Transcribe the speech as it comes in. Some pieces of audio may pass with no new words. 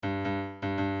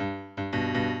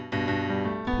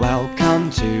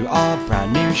Welcome to our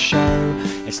brand new show.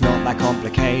 It's not that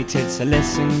complicated, so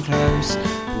listen close.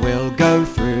 We'll go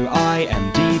through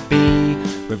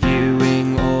IMDb,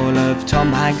 reviewing all of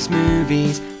Tom Hanks'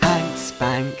 movies. Hank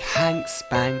Spank, Hank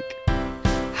Spank,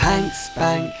 Hank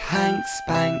Spank, Hank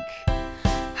Spank,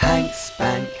 Hank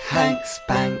Spank, Hank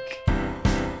Spank,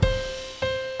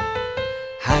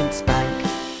 Hank Spank.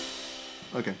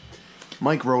 Okay.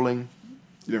 Mic rolling.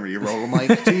 You don't really roll a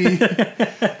mic, do you?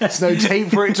 There's no tape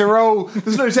for it to roll.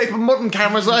 There's no tape on modern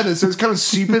cameras either, so it's kind of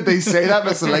stupid they say that.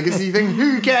 That's a legacy thing.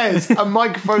 Who cares? A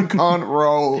microphone can't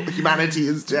roll. Humanity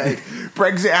is dead.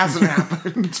 Brexit hasn't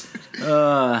happened.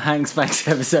 Hank Spank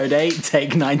episode 8,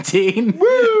 take 19.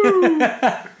 Woo!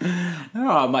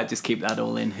 I might just keep that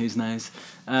all in, who knows.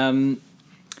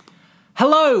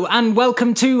 Hello and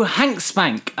welcome to Hank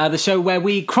Spank, the show where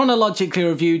we chronologically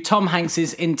review Tom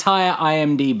Hanks's entire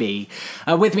IMDb.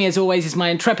 With me as always is my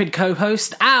intrepid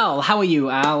co-host, Al. How are you,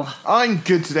 Al? I'm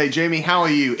good today, Jamie. How are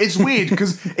you? It's weird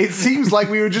because it seems like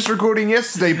we were just recording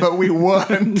yesterday, but we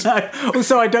weren't. No.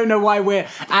 Also, I don't know why we're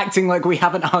acting like we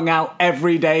haven't hung out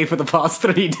every day for the past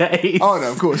 3 days. Oh,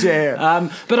 no, of course, yeah.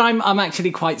 But I'm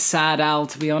actually quite sad, Al,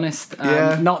 to be honest.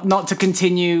 Yeah. Not to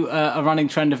continue a running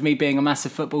trend of me being a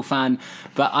massive football fan,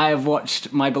 but I have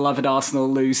watched my beloved Arsenal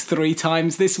lose 3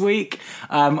 times this week.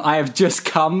 I have just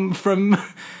come from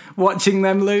watching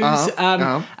them lose,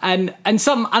 and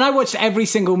I watched every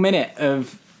single minute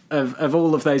of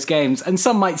all of those games. And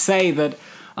some might say that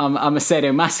I'm a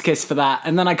sadomasochist for that,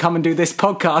 and then I come and do this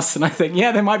podcast, and I think,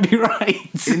 yeah, they might be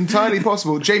right. Entirely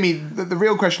possible. Jamie, the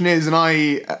real question is, and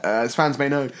I, as fans may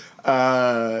know,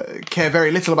 care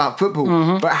very little about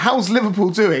football, but how's Liverpool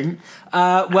doing?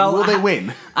 Will they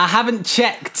win? I haven't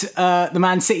checked the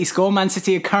Man City score. Man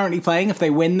City are currently playing. If they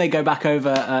win, they go back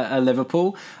over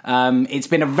Liverpool. It's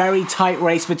been a very tight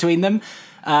race between them.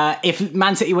 If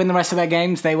Man City win the rest of their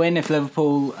games, they win. If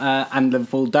Liverpool and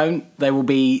Liverpool don't, they will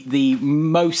be the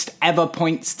most ever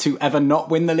points to ever not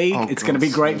win the league. It's going to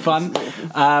be great fun.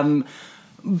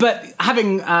 But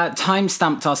having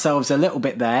time-stamped ourselves a little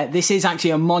bit there, this is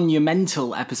actually a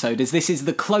monumental episode, as this is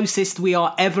the closest we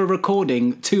are ever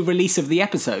recording to release of the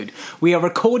episode. We are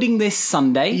recording this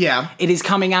Sunday. Yeah. It is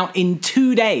coming out in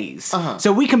 2 days.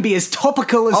 So we can be as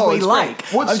topical as we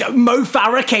like. Mo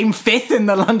Farah came 5th in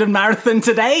the London Marathon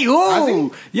today.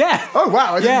 Oh, yeah. Oh,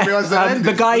 wow. I didn't realise that ended.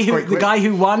 The guy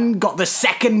who won got the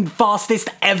second fastest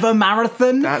ever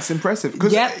marathon. That's impressive.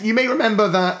 Because you may remember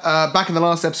that back in the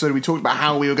last episode, we talked about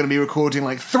how we were going to be recording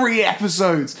like 3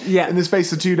 episodes in the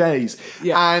space of 2 days.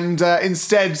 Yeah. And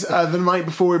instead, the night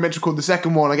before we were meant to record the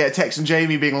second one, I get a text from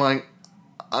Jamie being like,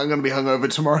 I'm going to be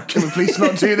hungover tomorrow. Can we please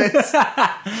not do this?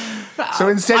 So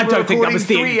instead, we're recording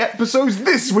 3 episodes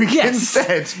this week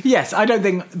instead. Yes, I don't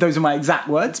think those are my exact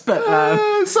words, but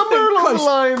somewhere along the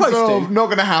lines of not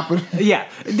going to happen. Yeah,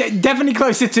 definitely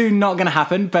closer to not going to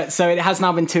happen. But so it has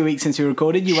now been 2 weeks since we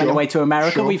recorded. You went away to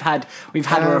America. Sure. We've had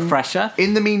a refresher.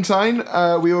 In the meantime,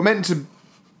 we were meant to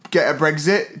get a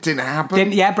Brexit. Didn't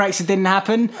happen. Brexit didn't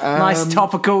happen. Nice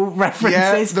topical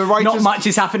references. Yeah, not much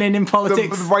is happening in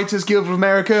politics. The Writers Guild of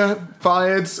America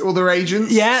fired all their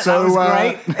agents. Yeah, so, that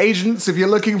was great. Agents, if you're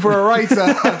looking for a writer,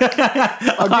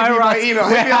 I'll give you my email.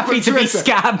 We're happy to be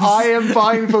scabs. I am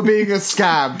fine for being a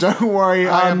scab. Don't worry,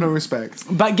 I have no respect.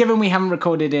 But given we haven't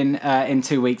recorded in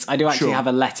 2 weeks, I do actually have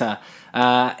a letter.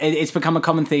 It's become a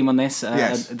common theme on this,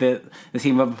 the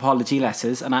theme of apology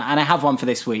letters, and I have one for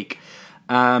this week.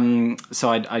 So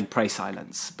I'd pray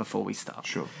silence before we start.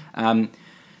 Sure.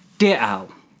 Dear Al,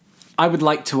 I would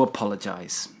like to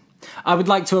apologise. I would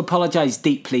like to apologise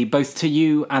deeply, both to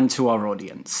you and to our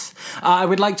audience. I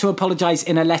would like to apologise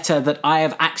in a letter that I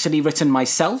have actually written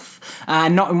myself,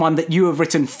 not in one that you have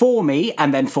written for me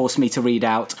and then forced me to read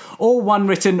out, or one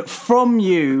written from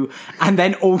you and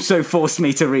then also forced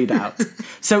me to read out.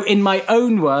 So in my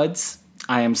own words,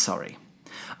 I am sorry.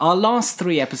 Our last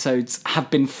 3 episodes have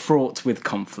been fraught with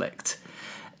conflict.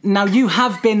 Now, you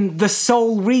have been the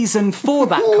sole reason for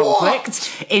that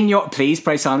conflict in your... Please,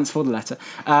 pray silence for the letter.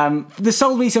 The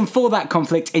sole reason for that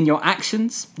conflict in your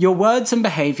actions, your words and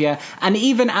behaviour, and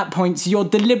even at points your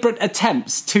deliberate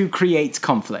attempts to create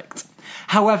conflict.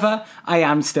 However, I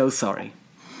am still sorry.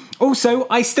 Also,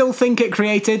 I still think it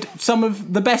created some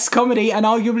of the best comedy and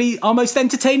arguably our most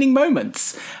entertaining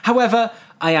moments. However,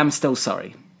 I am still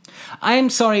sorry. I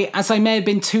am sorry as I may have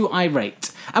been too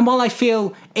irate, And while I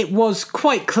feel it was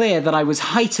quite clear that I was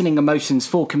heightening emotions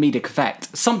for comedic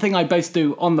effect, something I both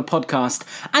do on the podcast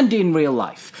and in real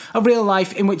life, a real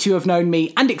life in which you have known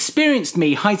me and experienced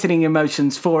me heightening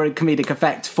emotions for a comedic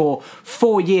effect for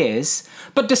 4 years,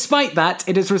 but despite that,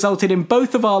 it has resulted in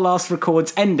both of our last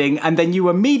records ending and then you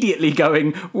immediately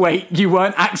going, wait, you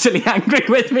weren't actually angry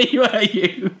with me, were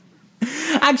you?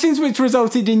 Actions which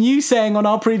resulted in you saying on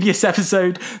our previous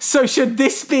episode, so should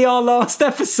this be our last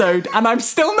episode? And I'm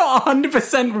still not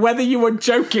 100% whether you were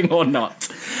joking or not.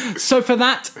 So for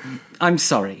that, I'm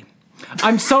sorry.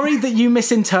 I'm sorry that you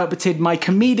misinterpreted my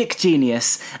comedic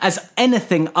genius as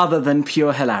anything other than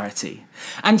pure hilarity.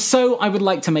 And so I would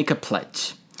like to make a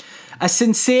pledge. A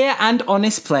sincere and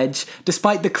honest pledge,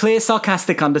 despite the clear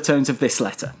sarcastic undertones of this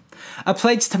letter. A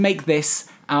pledge to make this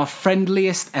our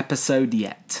friendliest episode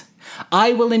yet.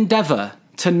 I will endeavour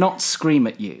to not scream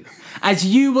at you, as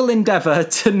you will endeavour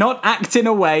to not act in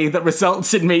a way that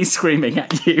results in me screaming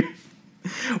at you.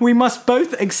 We must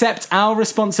both accept our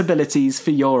responsibilities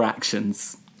for your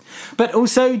actions. But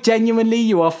also, genuinely,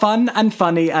 you are fun and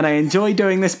funny, and I enjoy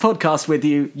doing this podcast with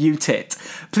you, you tit.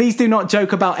 Please do not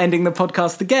joke about ending the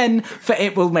podcast again, for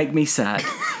it will make me sad.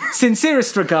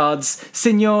 Sincerest regards,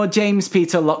 Signor James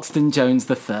Peter Loxton Jones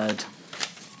III.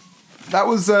 That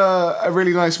was a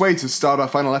really nice way to start our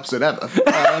final episode ever. So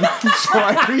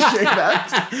I appreciate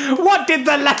that. What did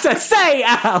the letter say,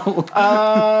 Al?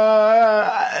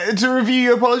 To review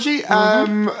your apology,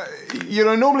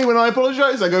 normally when I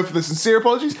apologise, I go for the sincere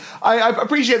apologies. I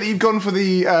appreciate that you've gone for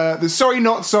the sorry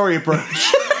not sorry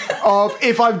approach of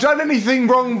if I've done anything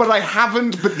wrong but I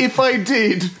haven't, but if I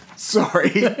did,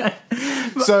 sorry.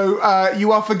 So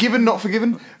you are forgiven, not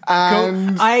forgiven.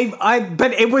 And cool.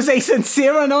 But it was a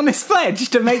sincere and honest pledge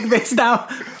to make this our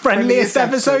friendliest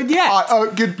episode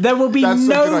yet. Good. There will be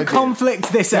no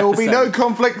conflict this episode. There will be no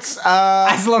conflicts.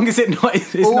 As long as it's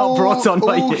not brought on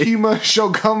by you. All humour shall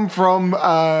come from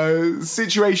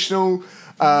situational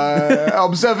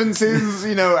observances.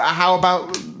 How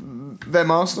about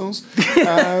them Arsenals?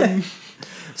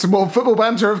 Some more football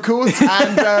banter, of course,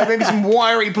 and maybe some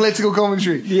wiry political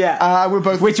commentary. Yeah, we're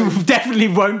both which definitely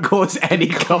won't cause any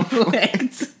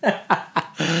conflict.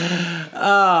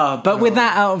 But with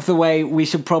that out of the way, we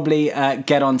should probably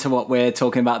get on to what we're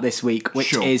talking about this week,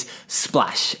 which is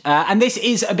Splash. And this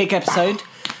is a big episode.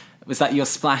 Was that your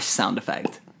splash sound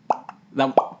effect? I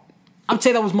would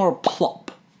say that was more a plop.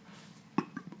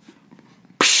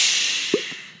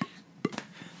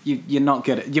 You're not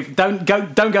good at don't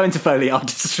go into Foley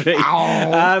artistry.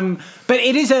 But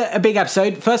it is a big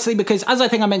episode. Firstly, because as I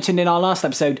think I mentioned in our last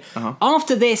episode,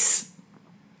 after this,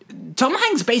 Tom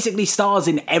Hanks basically stars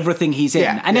in everything he's in,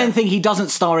 and anything he doesn't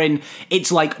star in,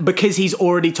 it's like because he's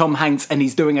already Tom Hanks and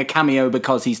he's doing a cameo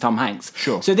because he's Tom Hanks.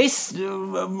 Sure. So this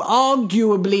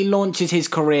arguably launches his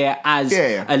career as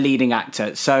a leading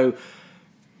actor. So.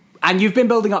 And you've been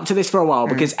building up to this for a while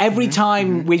because every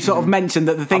time we've sort of mentioned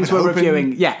that the things we're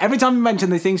reviewing... Yeah, every time we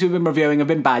mentioned the things we've been reviewing have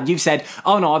been bad, you've said,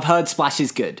 oh no, I've heard Splash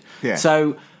is good. Yeah.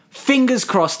 So, fingers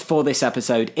crossed for this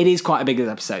episode. It is quite a big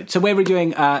episode. So we're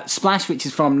reviewing Splash, which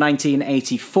is from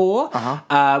 1984.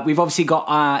 We've obviously got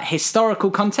our historical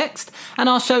context and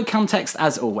our show context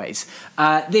as always.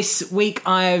 This week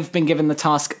I've been given the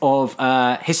task of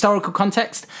historical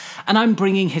context, and I'm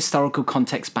bringing historical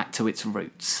context back to its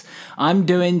roots. I'm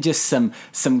doing just some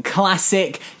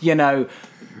classic,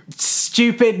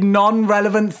 stupid,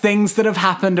 non-relevant things that have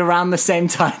happened around the same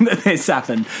time that this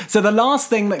happened. So the last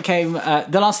thing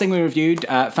we reviewed,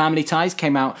 Family Ties,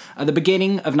 came out at the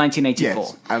beginning of 1984.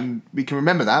 Yes, and we can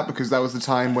remember that because that was the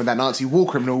time when that Nazi war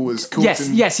criminal was caught.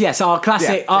 Yes, our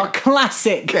classic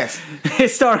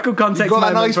historical context. You've got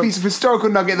that nice piece of historical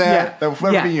nugget there. That will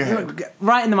forever be in your head.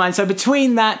 Right in the mind. So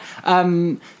between that,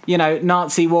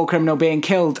 Nazi war criminal being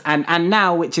killed, and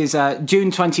now, which is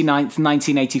June 29th,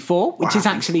 1984, which is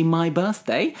actually my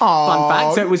birthday. Fun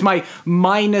fact. So it was my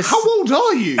minus... How old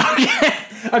are you?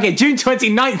 Okay, June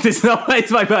 29th is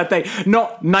my birthday,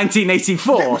 not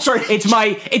 1984. Yeah, sorry. It's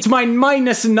my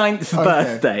minus 9th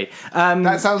birthday.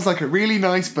 That sounds like a really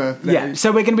nice birthday. Yeah,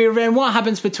 so we're going to be reviewing what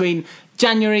happens between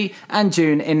January and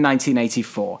June in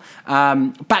 1984.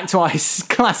 Back to our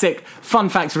classic fun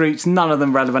fact roots, none of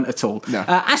them relevant at all. No.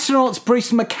 Astronauts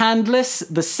Bruce McCandless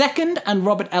II and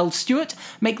Robert L. Stewart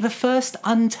make the first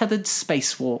untethered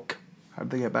spacewalk. How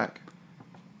did they get back?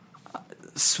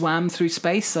 Swam through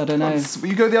space? I don't know.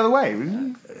 You go the other way, wouldn't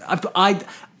you?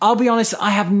 I'll be honest,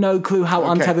 I have no clue how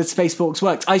untethered spacewalks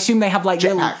work. I assume they have little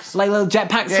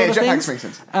jetpacks sort of things. Yeah, jetpacks make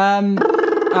sense.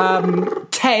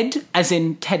 TED, as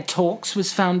in TED Talks,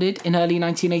 was founded in early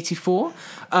 1984,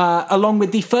 along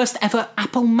with the first ever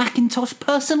Apple Macintosh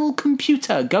personal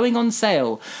computer going on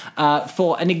sale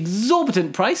for an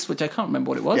exorbitant price, which I can't remember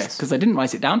what it was because I didn't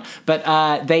write it down. But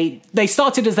they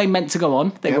started as they meant to go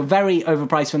on. They were very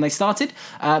overpriced when they started,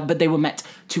 but they were met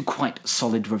to quite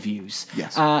solid reviews.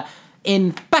 Yes.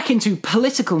 Back into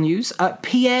political news,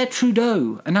 Pierre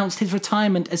Trudeau announced his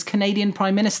retirement as Canadian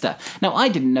Prime Minister. Now, I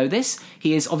didn't know this.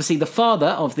 He is obviously the father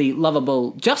of the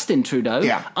lovable Justin Trudeau.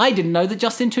 Yeah. I didn't know that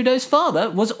Justin Trudeau's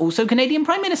father was also Canadian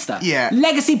Prime Minister. Yeah.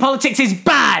 Legacy politics is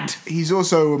bad! He's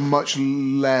also he's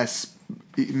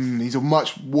a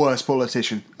much worse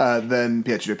politician than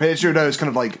Pierre Trudeau. Pierre Trudeau is kind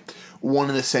of like one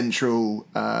of the central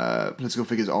political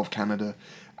figures of Canada.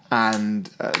 And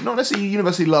not necessarily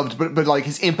universally loved, but like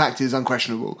his impact is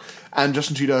unquestionable. And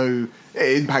Justin Trudeau's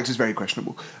impact is very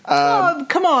questionable.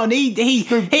 Come on, he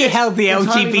held the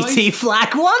LGBT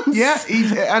flag once. Yeah,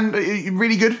 he's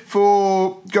really good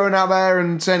for going out there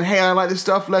and saying, "Hey, I like this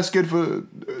stuff. Less good for."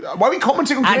 Why are we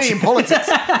commenting on Canadian politics?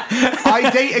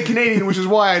 I date a Canadian, which is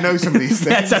why I know some of these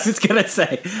things. Yes, I was going to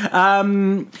say.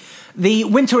 The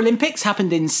Winter Olympics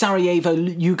happened in Sarajevo,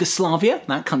 Yugoslavia.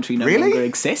 That country no longer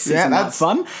exists. Isn't that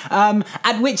fun?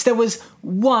 At which there was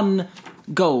one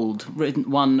gold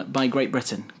won by Great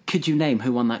Britain. Could you name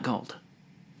who won that gold?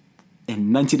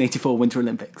 In 1984 Winter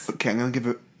Olympics. Okay, I'm going to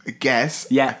give a guess.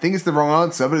 Yeah. I think it's the wrong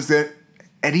answer, but is it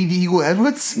Eddie the Eagle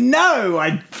Edwards? No,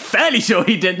 I'm fairly sure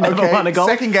he didn't never won a gold.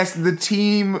 Second guess, the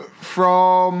team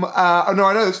from... I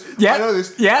know this. Yeah. I know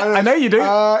this. Yeah, I know you do.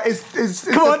 It's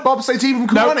the bobsleigh team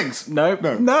from Cornings. No.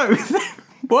 They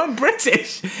weren't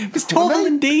British. It was Torvill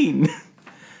and Dean.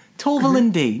 Torvill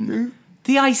and Dean.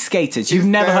 The ice skaters. You've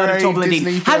never heard of Torvill and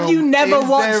Dean. Have you never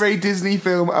watched... Is there a Disney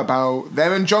film about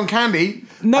them and John Candy?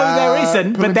 No, there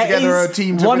isn't, but there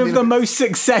is one of the most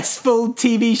successful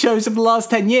TV shows of the last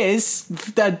 10 years,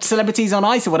 Celebrities on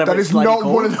Ice or whatever it's called. That is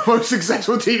not one of the most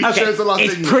successful TV shows of the last 10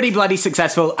 years. It's pretty bloody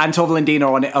successful, and Torvill and Dean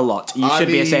are on it a lot. You should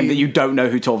be ashamed that you don't know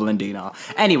who Torvill and Dean are.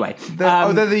 Anyway.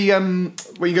 They're the,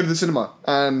 when you go to the cinema,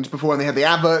 and before when they had the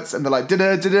adverts, and they're like,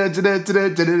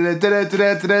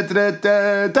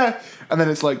 and then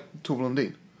it's like, Torvill and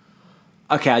Dean.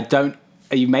 Okay, are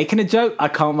you making a joke? I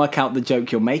can't work out the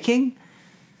joke you're making.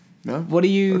 No. What are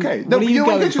you? Okay. No, you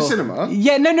want to go to a cinema?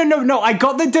 Yeah. No. I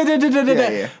got the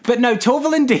Yeah. But no,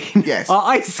 Torvill and Dean are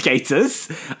ice skaters.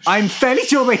 I'm fairly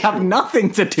sure they have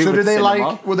nothing to do with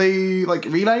cinema. Were they like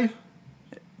relay?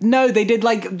 No, they did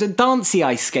like the dancey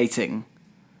ice skating.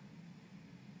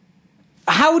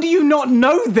 How do you not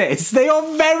know this? They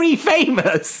are very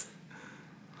famous.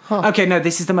 Huh. Okay, no,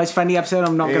 this is the most friendly episode.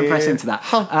 I'm not going to press into that.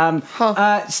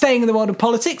 Staying in the world of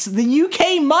politics, the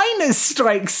UK miners'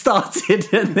 strike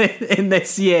started in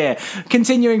this year,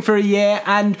 continuing for a year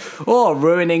and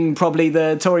ruining probably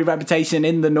the Tory reputation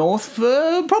in the North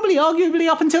for probably arguably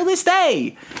up until this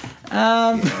day.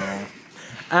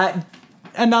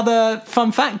 Another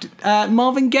fun fact,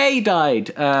 Marvin Gaye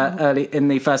died early in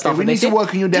the first half of this year. We need to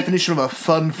work on your definition of a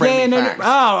fun, friendly fact.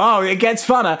 Oh, it gets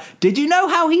funner. Did you know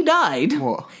how he died?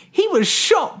 What? He was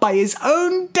shot by his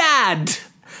own dad.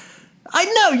 I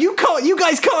know, you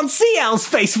guys can't see Al's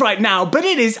face right now, but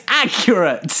it is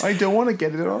accurate. I don't want to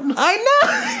get it on. I know.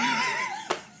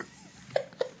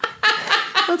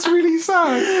 That's really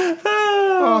sad.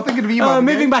 Thinking of you,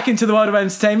 moving back into the world of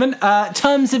entertainment,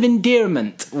 Terms of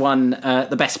Endearment won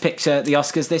the Best Picture at the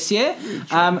Oscars this year.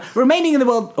 Remaining in the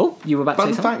world... Oh, you were about to say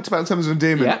something? Fun fact about Terms of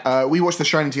Endearment. Yeah. We watched The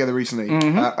Shining together recently,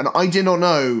 and I did not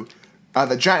know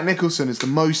that Jack Nicholson is the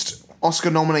most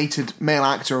Oscar-nominated male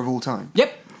actor of all time.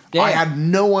 Yep. Yeah, I had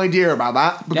no idea about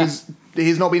that, because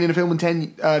he's not been in a film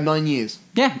in 9 years.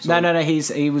 Yeah, so. No.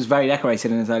 He was very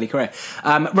decorated in his early career.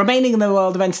 Remaining in the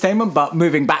world of entertainment, but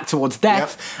moving back towards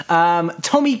death,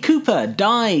 Tommy Cooper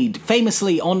died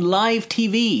famously on live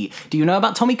TV. Do you know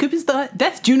about Tommy Cooper's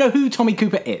death? Do you know who Tommy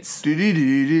Cooper is? No,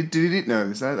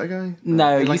 is that guy?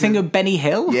 No, you think of Benny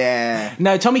Hill? Yeah.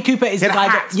 No, Tommy Cooper is the guy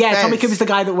Tommy Cooper's the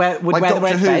guy that would wear the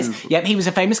red fez. Yep, he was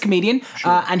a famous comedian,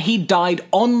 and he died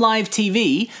on live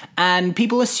TV, and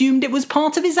people assumed it was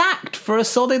part of his act for a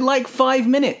solid 5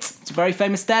 minutes. It's a very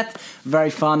famous death,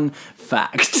 very fun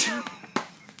fact.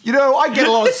 You know, I get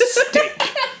a lot of stick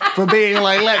for being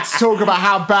like, let's talk about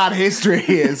how bad history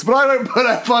is, but I don't put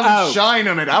a fun shine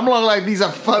on it. I'm like, these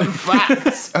are fun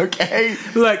facts, okay?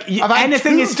 Look,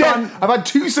 anything is fun. I've had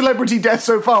 2 celebrity deaths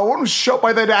so far. One was shot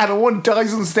by their dad and one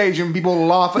dies on stage and people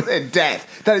laugh at their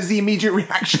death. That is the immediate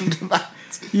reaction to that.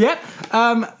 Yep.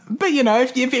 But you know,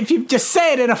 if you just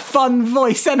say it in a fun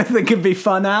voice, anything can be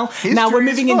fun, Al. Now we're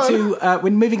moving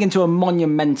into a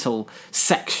monumental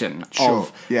section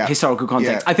of historical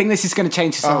context. I think this is going to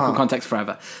change historical context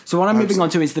forever. So what I'm moving on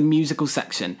to is the musical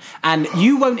section, and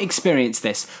you won't experience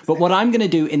this. But what I'm going to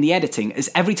do in the editing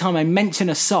is every time I mention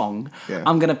a song,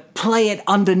 I'm going to play it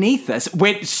underneath us.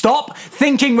 Stop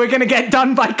thinking we're going to get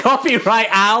done by copyright,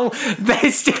 Al.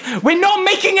 We're not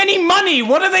making any money.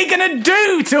 What are they going to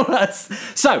do to us?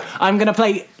 So I'm going to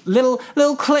play little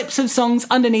clips of songs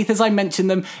underneath as I mention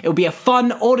them. It'll be a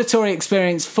fun auditory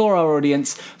experience for our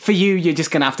audience. For you, you're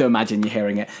just going to have to imagine you're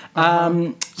hearing it.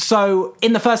 So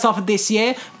in the first half of this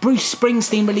year, Bruce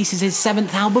Springsteen releases his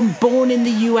 7th album, Born in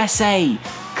the USA.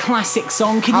 Classic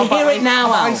song. Can you hear it now,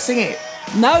 Al? I sing it.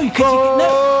 No,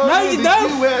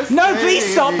 please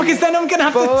stop, because then I'm going to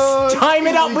have to time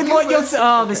it up with what you're...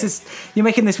 you're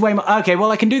making this way more... Okay,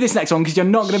 well, I can do this next one, because you're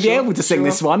not going to be able to sing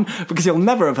this one, because you'll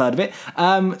never have heard of it.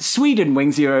 Sweden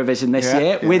wins Eurovision this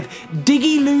year with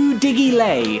Diggy Loo Diggy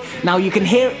Lay. Now, you can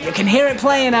hear it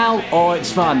playing out, or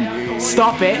it's fun.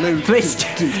 Stop it, please.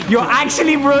 You're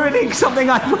actually ruining something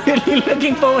I'm really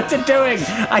looking forward to doing.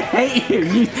 I hate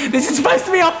you. This is supposed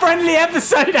to be our friendly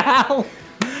episode, Al.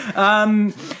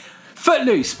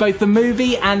 Footloose, both the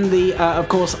movie and the, of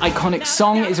course, iconic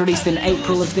song, is released in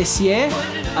April of this year.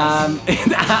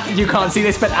 You can't see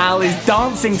this, but Al is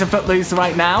dancing to Footloose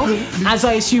right now, as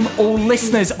I assume all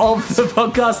listeners of the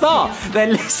podcast are. They're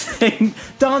listening,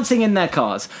 dancing in their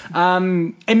cars.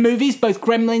 In movies, both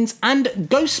Gremlins and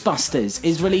Ghostbusters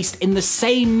is released in the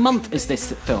same month as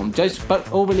this film.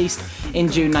 Both all released in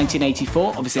June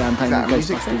 1984. Obviously, I'm playing the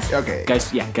Ghostbusters. Okay.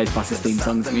 Ghostbusters theme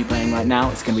song that we're playing right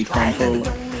now. It's going to be fun for...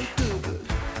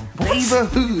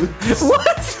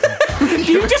 What?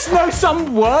 Do you just know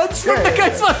some words from the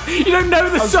Ghostbusters? You don't know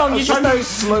the song, you just know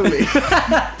slowly.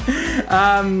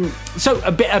 So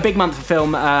a big month for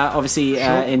film, obviously,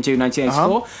 in June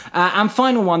 1984. And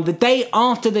final one, the day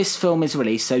after this film is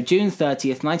released, so June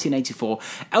 30th, 1984,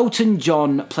 Elton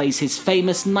John plays his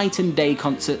famous Night and Day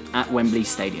concert at Wembley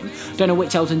Stadium. Don't know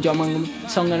which Elton John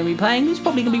song I'm going to be playing. It's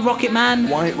probably going to be Rocket Man.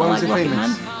 Why was it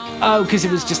famous? Oh, because it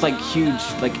was just like huge.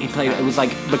 Like he played. It was like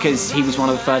because he was one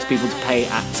of the first people to play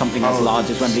at something as large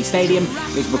as Wembley Stadium.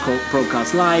 It was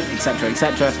broadcast live, etc.,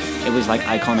 etc. It was like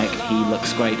iconic. He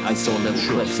looks great. I saw little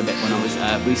clips of it when I was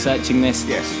researching this.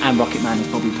 Yes. And Rocket Man is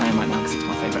probably playing right now because it's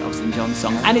my favourite Elton John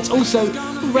song. And it's also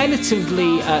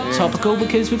relatively topical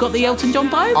because we've got the Elton John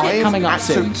biopic coming up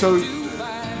soon. So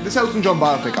this Elton John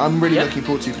biopic, I'm really looking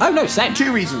forward to. Oh, no, same.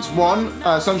 2 reasons. One,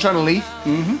 Sunshine on Leith,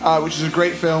 which is a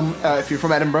great film if you're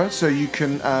from Edinburgh, so you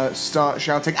can start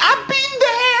shouting, "I've been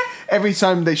there!" every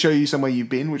time they show you somewhere you've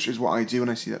been, which is what I do when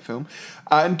I see that film.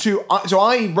 And 2,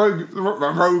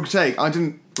 rogue take, I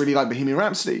didn't really like Bohemian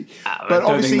Rhapsody. But I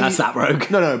don't think that's that rogue.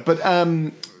 No, but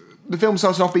the film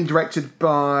starts off being directed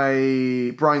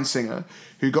by Bryan Singer,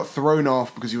 who got thrown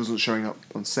off because he wasn't showing up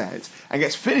on set, and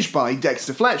gets finished by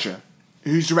Dexter Fletcher,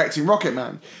 who's directing Rocket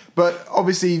Man. But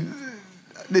obviously,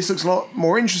 this looks a lot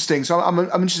more interesting, so I'm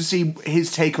interested to see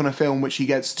his take on a film which he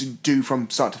gets to do from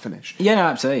start to finish. Yeah, no,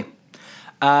 absolutely.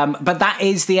 But that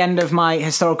is the end of my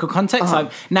historical context.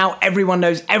 Now everyone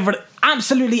knows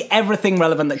absolutely everything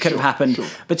relevant that could have happened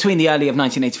between the early of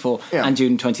 1984 and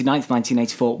June 29th,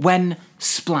 1984, when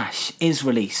Splash is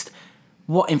released.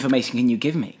 What information can you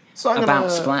give me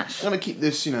about Splash? I'm going to keep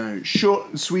this, short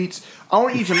and sweet. I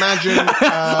want you to imagine...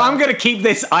 I'm going to keep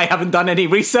this, I haven't done any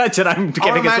research and I'm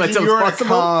giving as little as possible. You're in a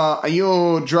car and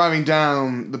you're driving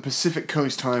down the Pacific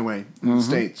Coast Highway in the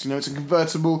States. It's a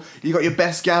convertible. You got your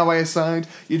best Galway aside.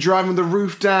 You're driving with the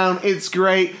roof down. It's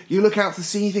great. You look out to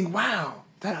sea and you think, wow,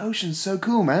 that ocean's so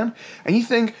cool, man. And you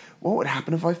think, what would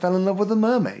happen if I fell in love with a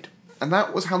mermaid? And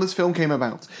that was how this film came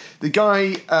about. The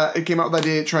guy who came up with the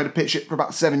idea, tried to pitch it for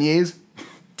about 7 years.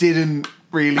 Didn't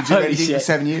really do anything for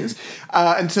 7 years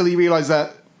until he realised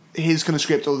that his kind of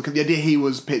script or the idea he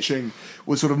was pitching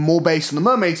was sort of more based on the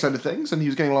mermaid side of things, and he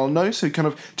was getting a lot of no, so he kind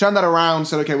of turned that around,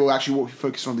 said, okay, well, actually, what we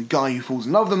focus on the guy who falls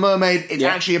in love with the mermaid. It's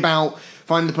actually about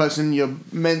finding the person you're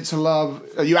meant to love,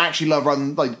 you actually love, rather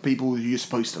than like people you're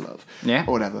supposed to love,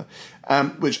 or whatever.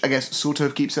 Which I guess sort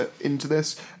of keeps it into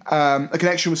this. A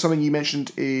connection with something you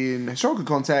mentioned in historical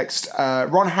context.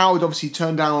 Ron Howard obviously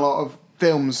turned down a lot of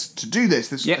films to do this.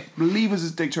 This, I believe, was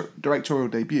his directorial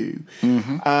debut.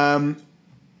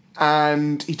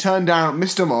 And he turned down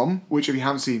Mr. Mom, which, if you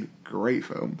haven't seen, great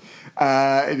film.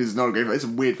 It is not a great film, it's a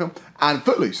weird film. And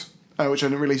Footloose, which I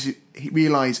didn't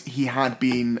realise he had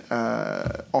been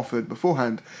offered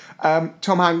beforehand. Ron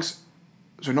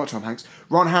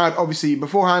Howard, obviously,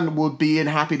 beforehand was in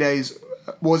Happy Days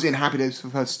for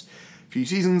the first few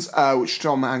seasons, which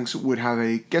Tom Hanks would have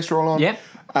a guest role on. Yep.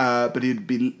 But he'd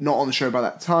be not on the show by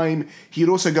that time. He'd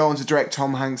also go on to direct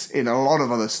Tom Hanks in a lot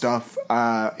of other stuff,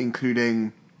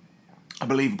 including, I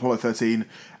believe, Apollo 13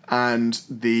 and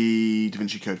the Da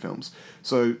Vinci Code films.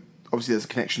 So obviously there's a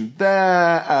connection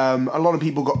there. A lot of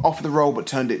people got offered the role but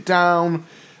turned it down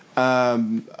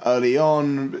early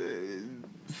on.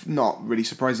 Not really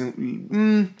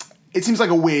surprising. It seems like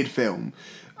a weird film.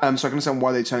 So I can understand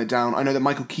why they turned it down. I know that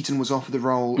Michael Keaton was offered the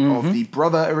role of the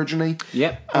brother originally.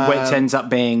 Yep. Which ends up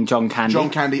being John Candy.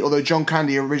 John Candy, although John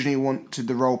Candy originally wanted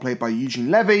the role played by Eugene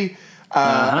Levy,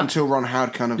 until Ron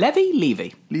Howard kind of...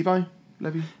 Levi?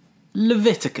 Levy?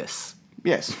 Leviticus.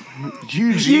 Yes.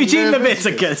 Eugene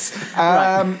Leviticus.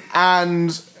 Right.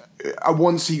 And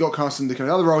once he got cast in the kind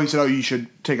of other role, he said, you should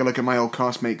take a look at my old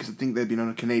castmate, because I think they'd been on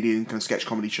a Canadian kind of sketch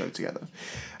comedy show together.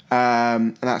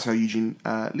 And that's how Eugene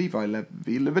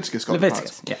Leviticus got the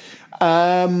part. Yeah.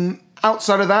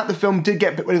 Outside of that, the film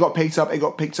when it got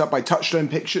picked up by Touchstone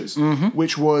Pictures,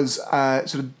 which was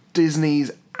sort of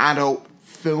Disney's adult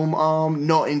film arm,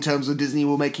 not in terms of Disney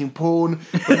were making porn,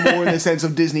 but more in the sense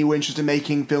of Disney were interested in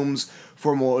making films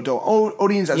for a more adult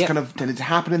audience. That's kind of tended to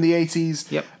happen in the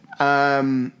 80s. Yep.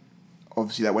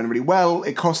 Obviously, that went really well.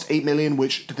 It cost $8 million,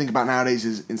 which to think about nowadays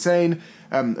is insane.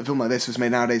 A film like this was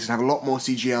made nowadays to have a lot more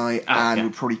CGI and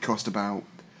would probably cost about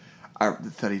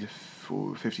 30 to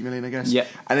 50 million, I guess. Yeah.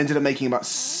 And ended up making about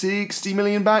 60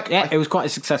 million back. Yeah, it was quite a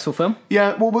successful film.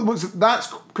 Yeah, well, that's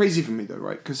crazy for me, though,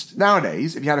 right? Because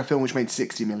nowadays, if you had a film which made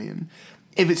 60 million,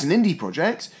 if it's an indie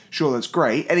project, sure, that's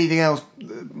great. Anything else,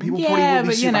 people probably wouldn't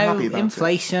be super happy about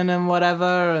inflation and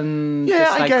whatever, and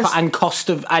I guess, and cost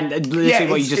of, and literally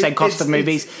what you just said, cost of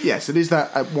movies. Yes, it is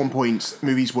that at one point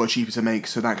movies were cheaper to make,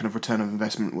 so that kind of return of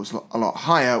investment was a lot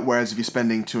higher. Whereas if you're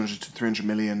spending 200 to 300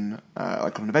 million,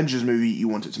 like on an Avengers movie, you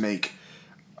want it to make,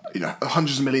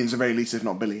 hundreds of millions at the very least, if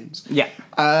not billions. Yeah.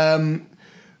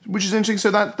 Which is interesting. So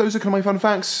those are kind of my fun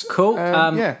facts. Cool.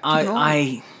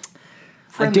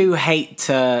 I do hate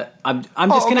to. I'm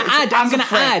just going to add. I'm going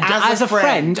to add as a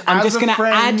friend. I'm just going to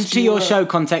add to your show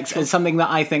context as something that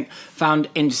I think found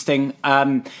interesting.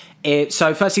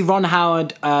 So firstly, Ron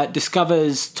Howard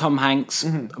discovers Tom Hanks.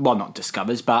 Well, not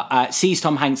discovers, but sees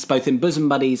Tom Hanks both in Bosom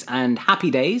Buddies and Happy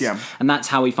Days, and that's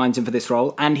how he finds him for this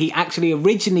role. And he actually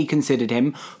originally considered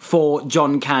him for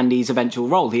John Candy's eventual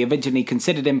role. He originally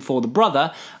considered him for the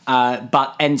brother,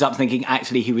 but ends up thinking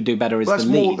actually he would do better as the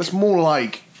lead. That's more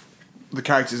like the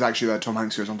characters actually that Tom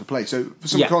Hanks goes on to play. So for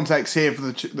some context here, for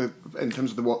the in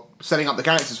terms of setting up the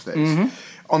characters for this.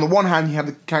 On the one hand, you have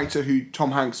the character who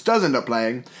Tom Hanks does end up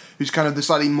playing, who's kind of the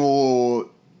slightly more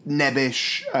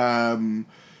nebbish,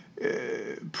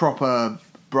 proper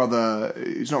brother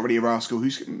who's not really a rascal,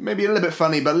 who's maybe a little bit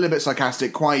funny, but a little bit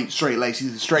sarcastic, quite straight-laced.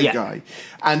 He's a straight guy.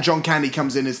 And John Candy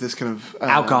comes in as this kind of...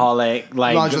 alcoholic,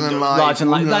 like... Larger than life.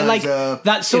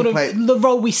 That's sort of the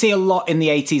role we see a lot in the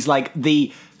 80s, like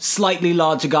the slightly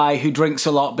larger guy who drinks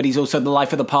a lot, but he's also the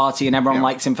life of the party, and everyone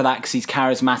likes him for that because he's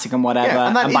charismatic and whatever. Yeah,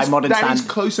 and by modern standards, that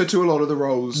is closer to a lot of the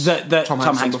roles that Tom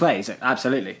Hanks plays.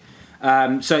 Absolutely.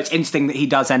 So it's interesting that he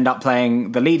does end up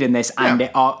playing the lead in this, and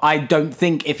I don't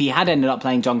think if he had ended up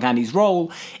playing John Candy's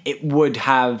role, it would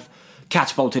have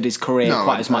catapulted his career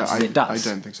quite as much as it does.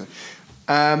 I don't think so.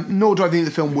 Nor do I think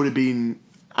the film would have been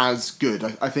as good.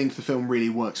 I think the film really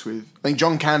works with... I think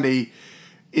John Candy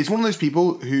is one of those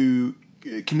people who...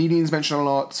 comedians mention a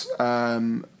lot,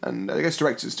 and I guess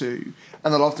directors too,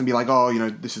 and they'll often be like,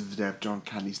 this is the day of John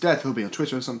Candy's death, he'll be on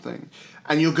Twitter or something,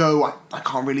 and you'll go, I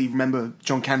can't really remember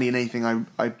John Candy in anything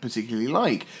I particularly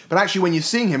like, but actually when you're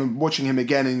seeing him and watching him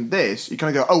again in this, you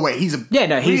kind of go, oh wait, he's a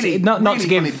he's really, not really to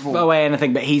give away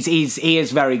anything, but he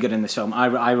is very good in this film.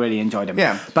 I really enjoyed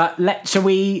him. But shall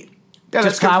we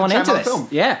just plow on into this? Film.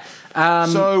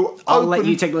 So I'll let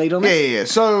you take the lead on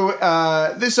this.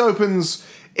 So this opens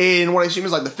in what I assume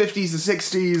is like the 50s, the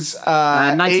 60s.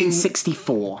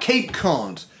 1964. Cape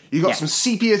Cod. You got some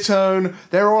sepia tone.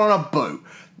 They're all on a boat.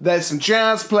 There's some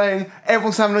jazz playing.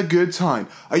 Everyone's having a good time.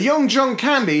 A young John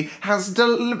Candy has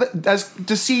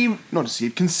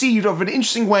conceived of an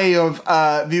interesting way of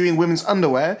viewing women's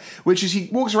underwear, which is he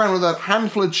walks around with a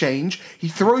handful of change. He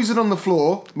throws it on the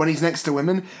floor when he's next to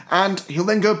women, and he'll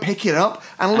then go pick it up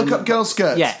and look up girls'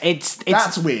 skirts. Yeah,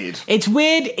 that's weird. It's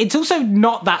weird. It's also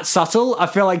not that subtle. I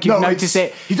feel like you'd notice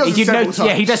it. He does it several times.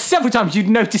 Yeah, he does several times. You'd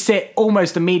notice it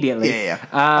almost immediately.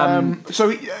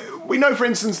 So we know, for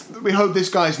instance, we hope this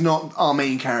guy's not our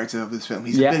main character of this film.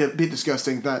 He's a bit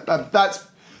disgusting. That's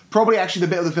probably actually the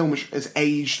bit of the film which has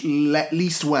aged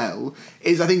least well.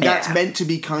 I think that's meant to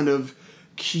be kind of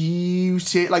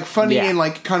cute, like funny and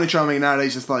like kind of charming.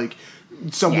 Nowadays, just like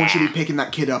someone should be picking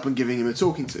that kid up and giving him a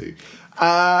talking to.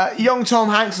 Young Tom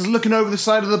Hanks is looking over the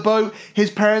side of the boat. His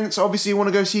parents obviously want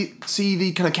to go see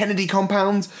the kind of Kennedy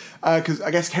compound, because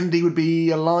I guess Kennedy would be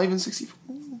alive in 64.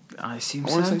 I assume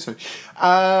I want to say so.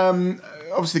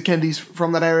 Obviously, the Kennedys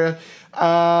from that area.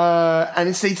 And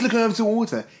instead, he's looking over to the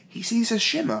water. He sees a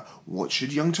shimmer. What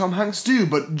should young Tom Hanks do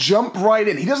but jump right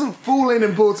in? He doesn't fall in,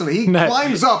 importantly. He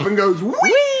climbs up and goes,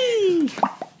 whee!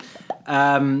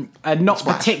 Not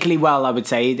particularly well, I would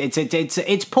say.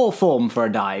 It's poor form for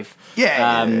a dive.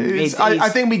 Yeah, I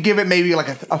think we give it maybe like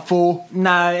a 4.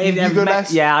 No, you go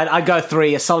less? Yeah, I'd go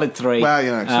 3, a solid 3. Well,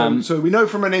 you know, so we know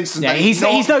from an instant that he's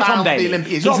no Tom Daley.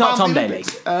 He's not Tom Daley.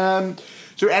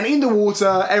 So, and in the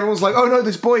water, everyone's like, oh no,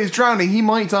 this boy is drowning, he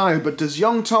might die. But does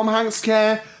young Tom Hanks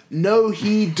care? No,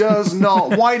 he does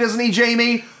not. Why doesn't he,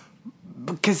 Jamie?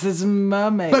 Because there's a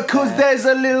mermaid. Because there's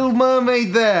a little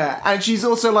mermaid there. And she's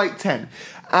also like 10.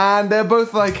 And they're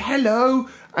both like, hello.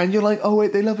 And you're like, oh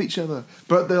wait, they love each other.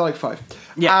 But they're like 5.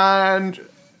 Yeah. And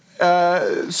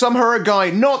somehow a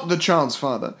guy, not the child's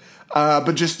father,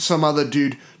 but just some other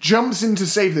dude, jumps in to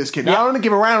save this kid. Now, I want to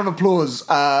give a round of applause for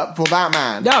that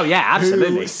man. Oh, yeah,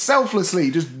 absolutely. Who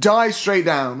selflessly just dives straight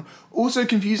down. Also,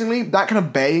 confusingly, that kind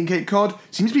of bay in Cape Cod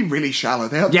seems to be really shallow.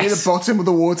 They are near the bottom of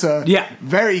the water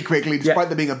very quickly, despite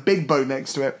there being a big boat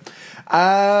next to it.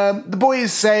 The boy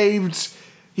is saved.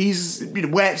 He's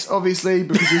wet, obviously,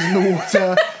 because he's in the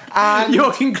water. And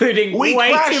you're concluding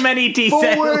way too many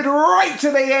details. Forward right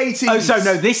to the 80s. Oh, so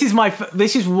no, this is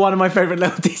one of my favourite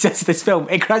little details of this film.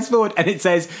 It crashes forward and it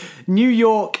says New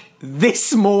York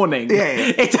this morning. Yeah.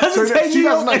 It doesn't say New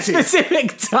York at a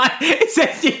specific time. It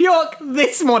says New York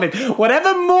this morning.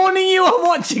 Whatever morning you are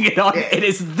watching it on, it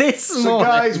is this morning.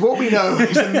 So guys, what we know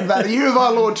is that the year of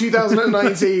our Lord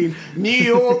 2019, New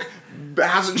York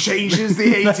hasn't changed since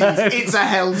the 80s. No. It's a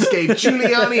hellscape.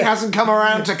 Giuliani hasn't come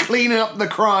around to clean up the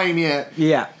crime yet.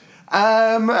 Yeah.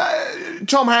 Tom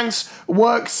Hanks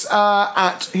works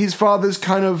at his father's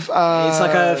kind of it's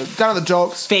like a down at the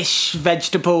docks, fish,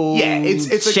 vegetable,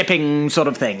 it's shipping sort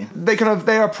of thing. They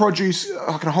are produce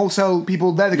kind of wholesale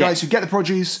people. They're the guys who get the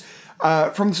produce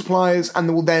from the suppliers, and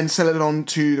they will then sell it on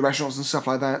to the restaurants and stuff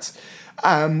like that.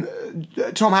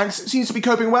 Tom Hanks seems to be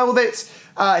coping well with it.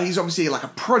 He's obviously like a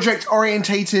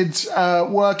project-orientated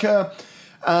worker.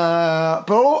 But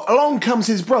along comes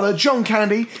his brother, John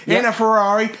Candy, in a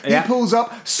Ferrari. He pulls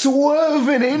up,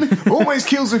 swerving in, almost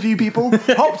kills a few people,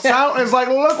 hops out and is like,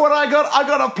 look what I got. I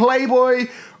got a Playboy.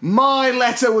 My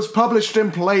letter was published in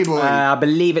Playboy. I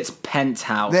believe it's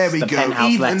Penthouse. There we go.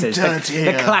 Penthouse Even letters.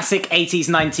 dirtier. The classic 80s,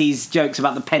 90s jokes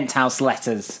about the Penthouse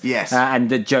letters. Yes. And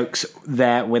the jokes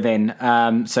there within.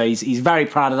 So he's very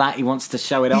proud of that. He wants to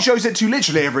show it off. He shows it to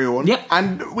literally everyone. Yep.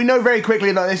 And we know very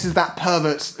quickly that this is that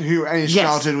pervert who in his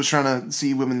childhood was trying to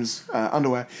see women's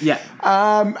underwear. Yeah.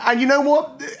 And you know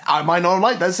what? I might not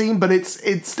like that scene, but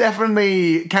it's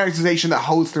definitely characterization that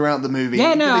holds throughout the movie.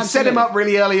 Yeah, no, They set him up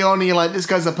really early on, and you're like, this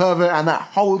guy's a pervert, and that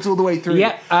holds all the way through.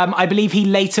 Yeah, I believe he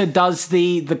later does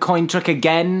the coin trick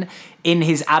again in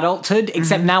his adulthood,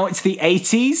 except now it's the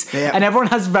 80s, and everyone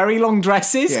has very long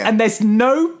dresses, and there's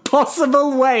no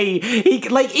possible way he,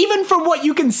 like, even from what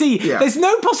you can see, there's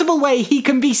no possible way he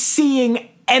can be seeing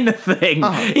anything.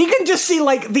 He can just see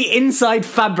like the inside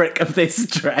fabric of this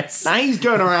dress. Now he's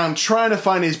going around trying to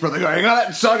find his brother, going,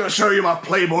 I'm going to show you my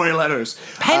Playboy letters.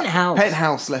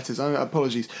 Penthouse letters,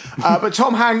 apologies. But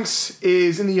Tom Hanks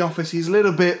is in the office. He's a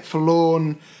little bit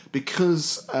forlorn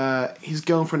because his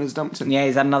girlfriend has dumped him. Yeah,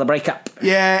 he's had another breakup.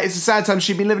 Yeah, it's a sad time.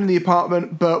 She'd been living in the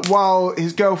apartment, but while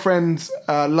his girlfriend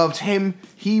loved him,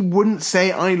 he wouldn't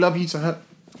say I love you to her.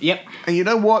 Yep. And you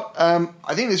know what?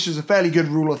 I think this is a fairly good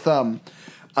rule of thumb.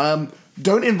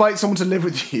 Don't invite someone to live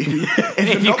with you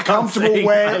if you're not comfortable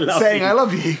saying I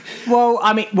love you.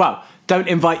 Well, don't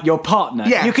invite your partner.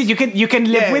 Yes. You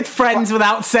can live with friends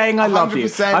without saying I love you.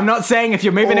 I'm not saying if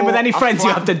you're moving in with any friends, you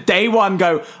have to day one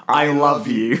go, I love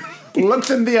you. Look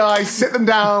them in the eye, sit them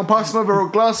down, pass them over a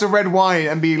glass of red wine,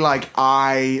 and be like,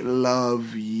 I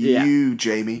love you,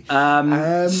 Jamie.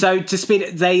 So to speed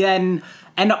it, they then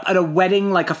end up at a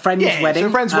wedding, like a friend's wedding. So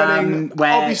a friend's wedding.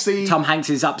 Where obviously Tom Hanks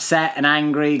is upset and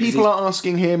angry. People are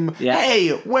asking him, hey,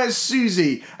 where's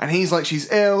Susie? And he's like,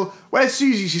 she's ill. Where's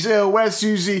Susie? She's ill. Where's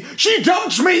Susie? She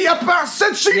dumped me, you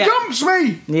bastard! She dumped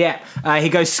me! Yeah, he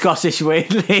goes Scottish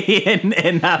weirdly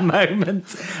in that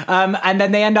moment. And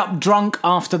then they end up drunk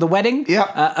after the wedding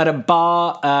at a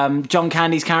bar. John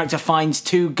Candy's character finds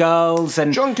 2 girls.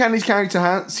 And John Candy's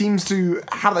character seems to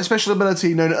have that special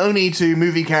ability known only to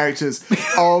movie characters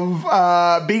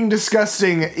of being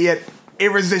disgusting, yet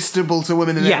irresistible to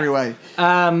women in every way.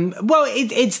 Well,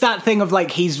 it's that thing of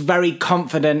like he's very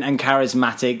confident and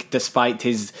charismatic despite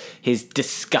his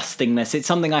disgustingness. It's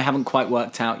something I haven't quite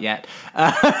worked out yet.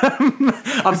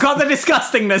 I've got the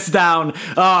disgustingness down.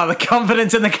 Oh, the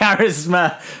confidence and the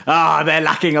charisma. Oh, they're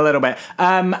lacking a little bit.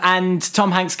 And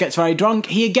Tom Hanks gets very drunk.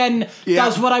 He again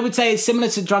does what I would say is similar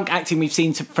to drunk acting we've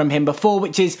seen from him before,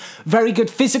 which is very good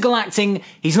physical acting.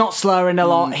 He's not slurring a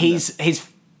lot. His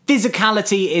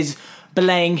physicality is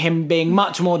belaying him being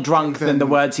much more drunk than the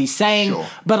words he's saying. Sure.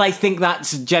 But I think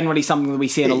that's generally something that we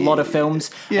see in a lot of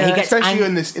films. Yeah, he gets especially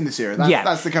in this era.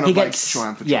 That's the kind of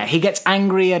triumph. Yeah, he gets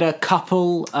angry at a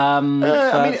couple. They're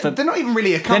not even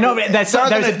really a couple. They're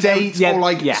on a date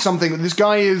or something. This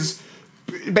guy is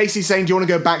basically saying, do you want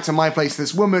to go back to my place?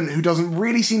 This woman who doesn't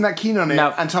really seem that keen on it.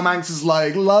 No. And Tom Hanks is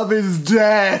like, love is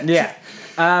dead. Yeah.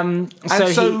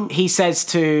 So he says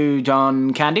to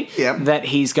John Candy that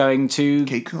he's going to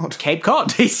Cape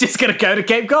Cod. He's just going to go to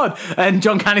Cape Cod. And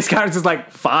John Candy's character's like,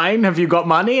 fine, have you got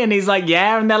money? And he's like,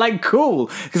 yeah. And they're like,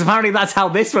 cool. Because apparently that's how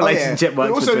this relationship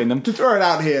works between them. To throw it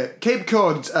out here, Cape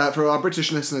Cod, for our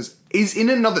British listeners, is in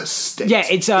another state. Yeah,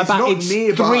 it's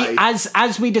nearby.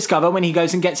 As we discover when he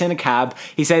goes and gets in a cab,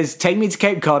 he says, take me to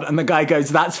Cape Cod, and the guy goes,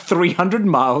 that's 300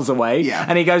 miles away. Yeah.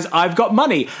 And he goes, I've got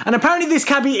money. And apparently this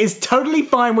cabbie is totally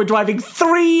fine with driving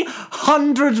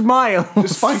 300 miles.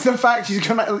 Despite the fact he's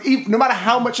gonna, no matter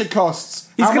how much it costs,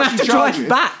 he's going to have to drive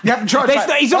back. You have to drive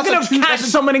back. He's not going to catch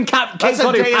someone in Cape Cod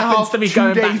who happens to be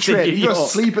going back to New York. You've got to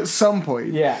sleep at some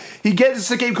point. Yeah. He gets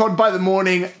to Cape Cod by the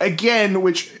morning, again,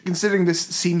 which, considering this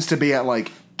seems to be at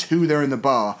like 2 there in the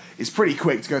bar, is pretty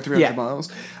quick to go 300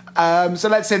 miles. So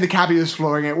let's say the cabbie was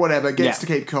flooring it, whatever, gets to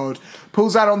Cape Cod,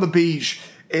 pulls out on the beach,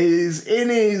 is in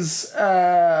his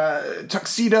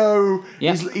tuxedo.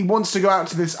 Yep. He wants to go out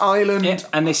to this island. Yep.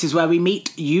 And this is where we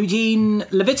meet Eugene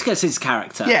Leviticus'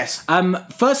 character. Yes.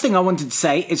 First thing I wanted to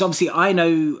say is obviously I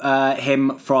know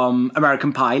him from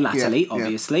American Pie, latterly,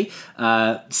 obviously.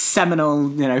 Seminal,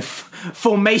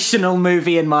 formational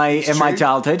movie in my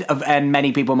childhood, and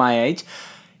many people my age.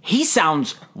 He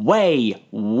sounds way,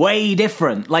 way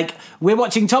different. Like, we're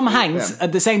watching Tom Hanks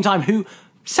at the same time, who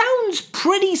sounds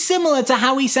pretty similar to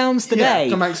how he sounds today.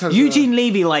 Tom Hanks has Eugene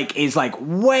Levy is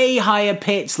way higher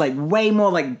pitched, way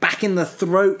more back in the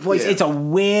throat voice. It's a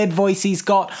weird voice he's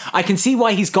got. I can see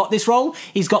why he's got this role.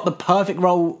 He's got the perfect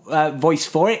role voice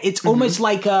for it. It's almost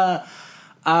like a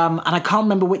and I can't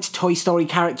remember which Toy Story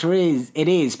character it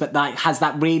is, but that has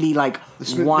that really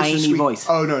whiny voice.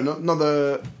 Oh no, not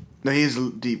the. No, he is a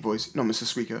deep voice. Not Mr.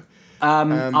 Squeaker. I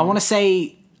want to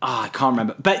say. I can't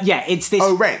remember. But yeah, it's this...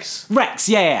 Oh, Rex. Rex,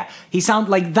 yeah. He sounds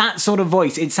like that sort of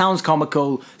voice. It sounds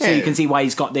comical, so you can see why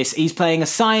he's got this. He's playing a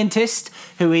scientist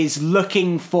who is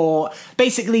looking for...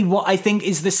 Basically, what I think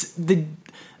is this...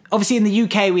 Obviously, in the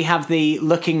UK, we have the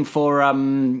looking for...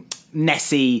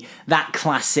 Nessie, that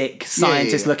classic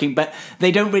scientist looking, but they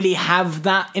don't really have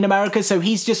that in America, so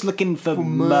he's just looking for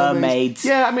mermaids.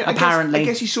 Yeah, I mean, apparently. I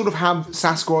guess you sort of have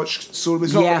Sasquatch, sort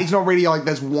of. It's not really like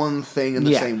there's one thing in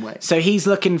the same way. So he's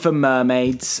looking for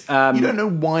mermaids. You don't know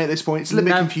why at this point. It's a little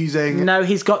bit confusing. No,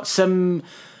 he's got some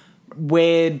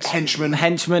weird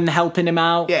henchmen helping him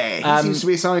out. Yeah, he seems to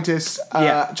be a scientist.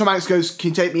 Tom Hanks goes, can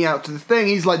you take me out to the thing?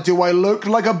 He's like, do I look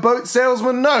like a boat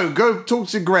salesman? No, go talk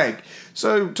to Greg.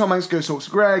 So Tom Hanks goes talk to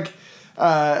Greg,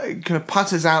 kind of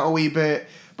putters out a wee bit,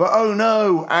 but oh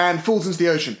no, and falls into the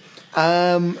ocean.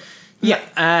 And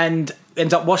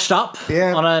ends up washed up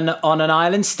on an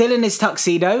island, still in his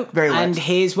tuxedo. Very wet. And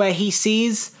here's where he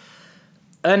sees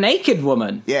a naked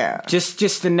woman. Yeah.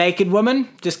 Just a naked woman,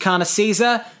 just kind of sees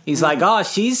her. He's like, oh,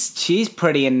 she's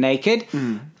pretty and naked.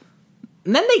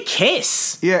 And then they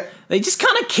kiss. Yeah. They just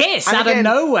kind of kiss out of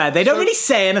nowhere. They don't really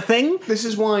say anything. This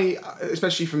is why,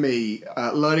 especially for me,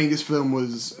 learning this film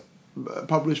was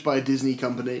published by a Disney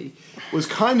company was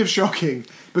kind of shocking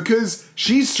because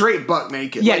she's straight butt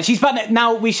naked. Yeah, she's butt naked.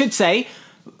 Now, we should say,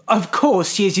 of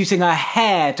course, she is using her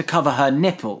hair to cover her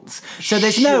nipples. So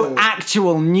there's no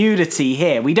actual nudity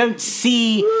here. We don't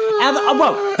see...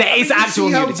 well, there is actual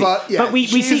nudity. Butt, but we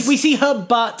see her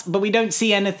butt, but we don't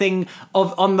see anything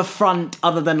on the front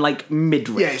other than,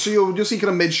 midriff. Yeah, so you'll see kind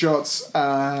of mid-shots.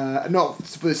 Not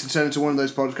for this to turn into one of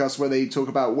those podcasts where they talk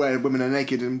about where women are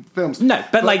naked in films. No,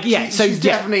 but she's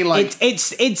definitely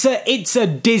It's a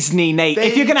Disney naked.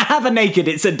 If you're going to have a naked,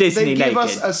 it's a Disney naked. They give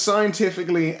us a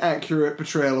scientifically accurate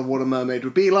portrayal of what a mermaid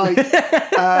would be like.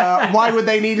 Why would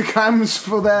they need clams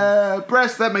for their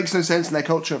breasts? That makes no sense in their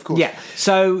culture, of course. Yeah,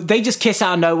 so they just kiss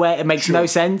out of nowhere. It makes no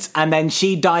sense. And then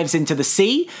she dives into the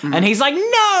sea, and he's like,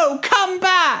 no, come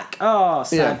back. Oh,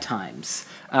 sad times.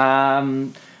 I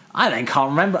then can't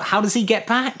remember. How does he get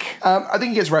back? I think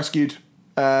he gets rescued.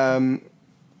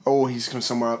 or he's kind of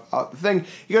somewhere up the thing.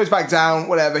 He goes back down,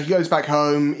 whatever. He goes back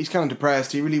home. He's kind of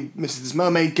depressed. He really misses this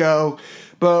mermaid girl.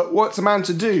 But what's a man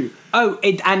to do?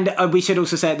 And we should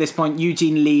also say at this point,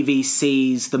 Eugene Levy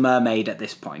sees the mermaid at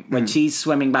this point. When she's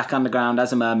swimming back underground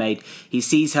as a mermaid, he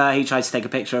sees her, he tries to take a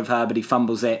picture of her, but he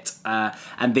fumbles it.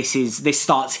 And this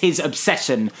starts his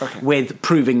obsession with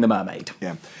proving the mermaid.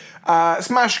 Yeah.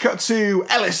 Smash cut to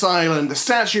Ellis Island, the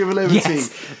Statue of Liberty.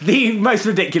 Yes, the most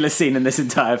ridiculous scene in this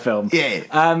entire film.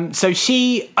 Yeah. So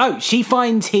she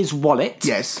finds his wallet.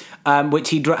 Yes. Which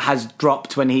he has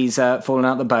dropped when he's fallen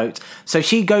out the boat. So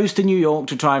she goes to New York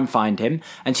to try and find him,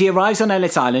 and she arrives on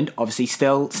Ellis Island, obviously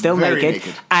still naked.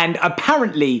 And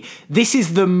apparently, this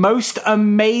is the most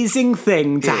amazing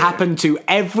thing to happen to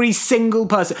every single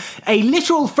person. A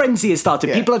literal frenzy has started.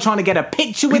 Yeah. People are trying to get a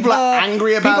picture with her. People are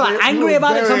angry about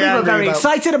it. Some people are very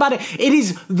excited about it. It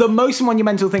is the most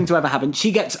monumental thing to ever happen.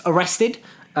 She gets arrested.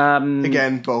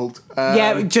 Again, bold.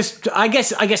 I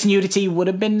guess nudity would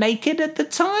have been naked at the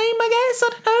time. I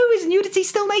don't know. Is nudity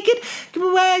still naked?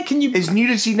 Where can you? Is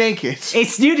nudity naked?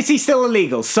 Is nudity still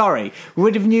illegal? Sorry,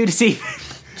 would have nudity?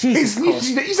 Is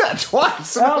nudity? You said it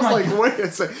twice. And I was like, wait a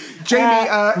second, Jamie.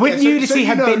 Would nudity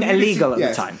have been illegal at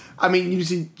the time? I mean,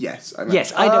 nudity. Yes.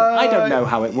 Yes. I don't know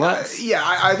how it works.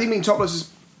 I think being topless is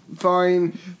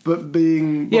fine, but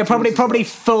being probably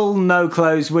full no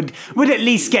clothes would at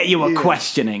least get you a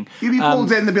questioning. You'd be pulled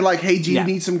in, they'd be like, hey, do you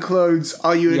need some clothes?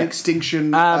 Are you an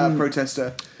extinction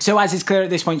protester? So as is clear at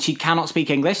this point, she cannot speak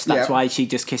English. That's why she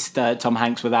just kissed Tom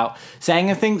Hanks without saying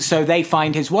anything. So they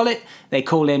find his wallet, they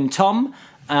call in Tom.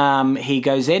 He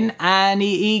goes in and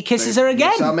he kisses her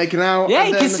again. Start making out. Yeah,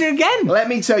 he kisses her again. Let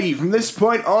me tell you, from this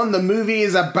point on, the movie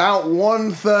is about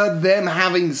 1/3 them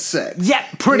having sex. Yeah,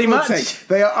 pretty much.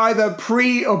 They are either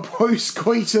pre or post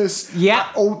coitus. Yeah,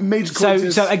 or mid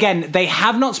coitus. So again, they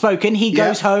have not spoken. He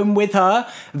goes home with her.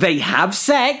 They have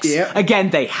sex. Yeah.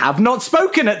 Again, they have not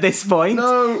spoken at this point.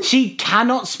 No. She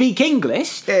cannot speak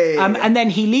English. Yeah. And then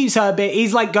he leaves her a bit.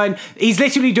 He's like he's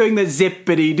literally doing the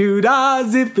zippity doo dah,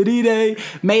 zippity day.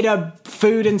 Made her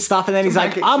food and stuff, and then he's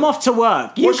like, I'm off to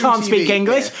work. You can't speak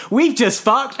English. Yeah. We've just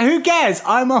fucked. Who cares?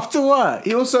 I'm off to work.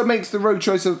 He also makes the rogue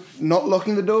choice of not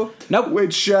locking the door. Nope.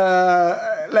 Which,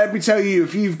 let me tell you,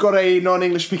 if you've got a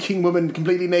non-English speaking woman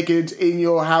completely naked in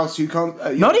your house, you can't...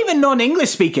 not even non-English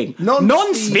speaking.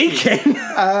 Non-speaking.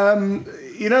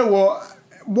 You know what?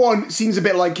 One, seems a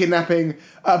bit like kidnapping,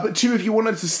 but two, if you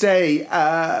wanted to stay,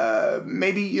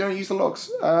 maybe you don't use the locks.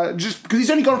 Just because he's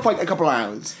only gone for like a couple of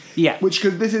hours. Yeah.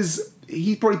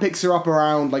 He probably picks her up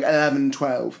around like 11,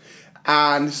 12,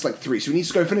 and this is like 3. So he needs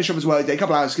to go finish up his workday, a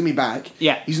couple of hours, give me back.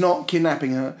 Yeah. He's not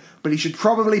kidnapping her, but he should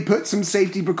probably put some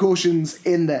safety precautions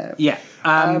in there. Yeah.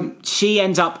 She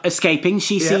ends up escaping.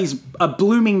 She sees a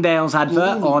Bloomingdale's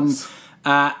advert on,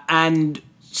 and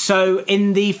so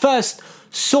in the first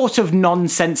sort of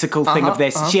nonsensical thing of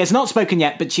this. She has not spoken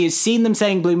yet, but she has seen them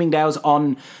saying Bloomingdale's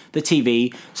on the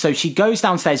TV. So she goes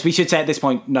downstairs. We should say at this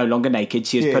point, no longer naked.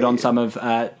 She has put on some of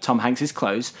Tom Hanks's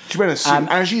clothes. She's wearing a suit,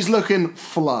 and she's looking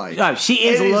fly. Oh, she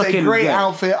is looking a great good.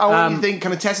 outfit. I want you to think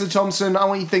kind of Tessa Thompson. I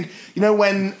want you to think,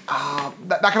 when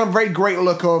that kind of very great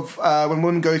look of when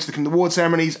women go to the award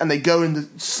ceremonies and they go in the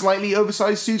slightly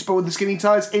oversized suits but with the skinny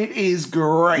ties. It is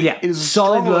great. Yeah, it is a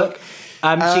solid strong look.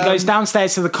 She goes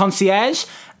downstairs to the concierge,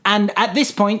 and at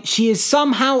this point, she is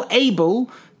somehow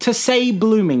able to say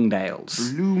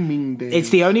Bloomingdale's. Bloomingdale's. It's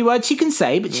the only word she can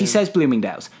say, but she says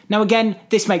Bloomingdale's. Now, again,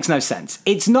 this makes no sense.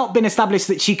 It's not been established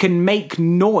that she can make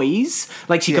noise,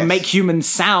 like she can make human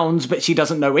sounds, but she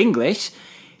doesn't know English.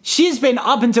 She has been,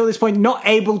 up until this point, not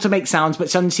able to make sounds,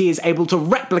 but suddenly she is able to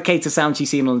replicate a sound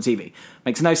she's seen on the TV.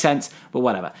 Makes no sense, but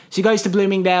whatever. She goes to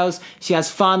Bloomingdale's. She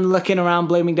has fun looking around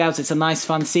Bloomingdale's. It's a nice,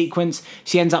 fun sequence.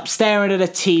 She ends up staring at a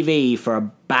TV for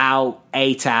about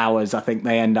 8 hours, I think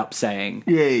they end up saying.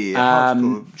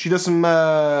 Yeah. She does some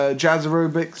jazz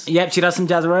aerobics. Yep, she does some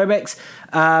jazz aerobics.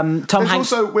 Tom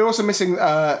Hanks... We're also missing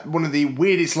one of the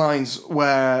weirdest lines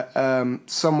where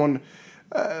someone...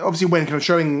 obviously, when kind of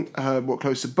showing her what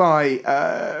clothes to buy,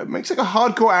 makes like a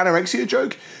hardcore anorexia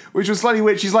joke, which was slightly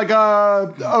weird. She's like,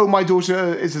 "Oh, my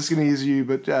daughter is as skinny as you,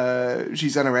 but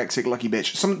she's anorexic, lucky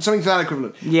bitch." Something to that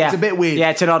equivalent. Yeah, it's a bit weird.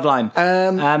 Yeah, it's an odd line.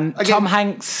 Again, Tom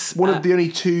Hanks, one of the only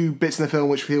two bits in the film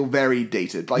which feel very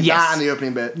dated, like that and the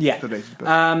opening bit. Yeah. Dated,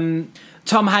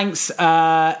 Tom Hanks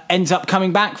ends up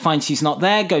coming back, finds she's not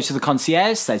there, goes to the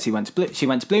concierge, says she went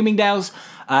to Bloomingdale's.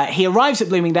 He arrives at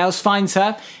Bloomingdale's, finds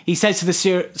her. He says to the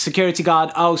security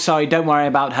guard, "Oh, sorry, don't worry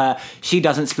about her. She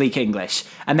doesn't speak English."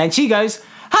 And then she goes,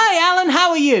 Hi, Alan, how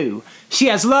are you? She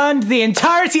has learned the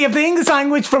entirety of the English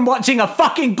language from watching a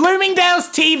fucking Bloomingdale's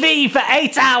TV for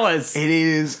 8 hours. It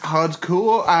is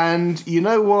hardcore, and you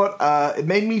know what? It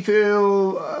made me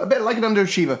feel a bit like an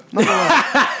underachiever. Not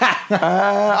gonna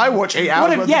lie. I watch 8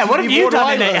 hours. What have you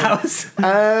done in 8 hours?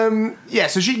 Yeah,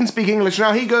 so she can speak English.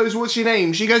 Now he goes, what's your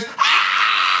name? She goes...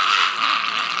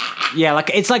 Yeah,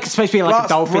 like it's supposed to be like a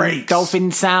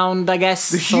dolphin sound, I guess.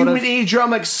 The human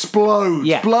eardrum explodes.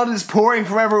 Yeah. Blood is pouring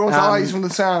from everyone's eyes from the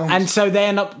sound. And so they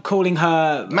end up calling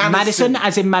her Madison,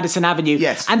 as in Madison Avenue.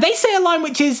 Yes. And they say a line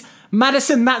which is,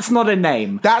 Madison, that's not a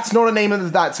name. That's not a name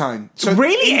at that time. So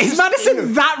really? Is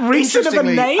Madison that recent of a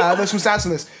name? There's some stats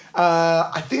on this.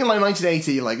 I think in like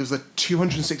 1980, it was the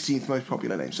 216th most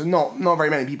popular name. So not very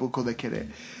many people called their kid it.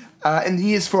 In the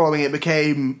years following, it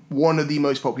became one of the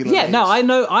most popular names. No,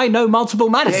 I know multiple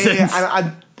Madisons. Yeah.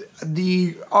 And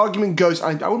the argument goes,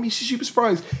 I wouldn't be super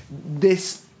surprised,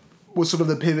 this was sort of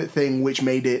the pivot thing which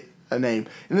made it a name.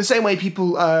 In the same way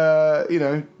people,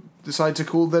 decide to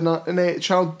call their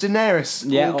child Daenerys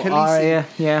or Khaleesi. Arya,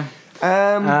 yeah.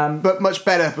 But much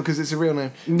better because it's a real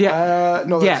name. Yeah,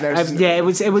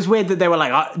 It was weird that they were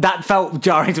like that felt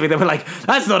jarring to me. They were like,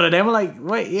 "That's not a name." We're like,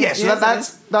 "Wait, yeah." So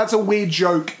that's a weird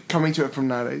joke coming to it from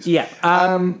nowadays. Yeah.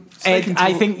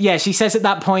 I think she says at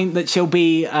that point that she'll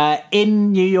be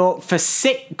in New York for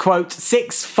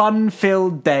six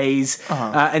fun-filled days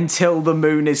until the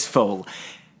moon is full.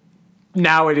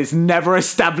 Now, it is never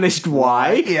established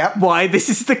why this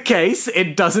is the case.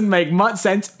 It doesn't make much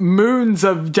sense. Moons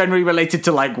are generally related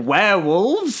to,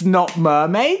 werewolves, not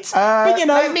mermaids. But,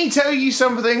 Let me tell you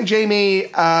something, Jamie,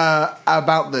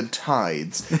 about the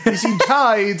tides. You see,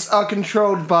 tides are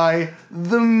controlled by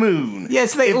the moon.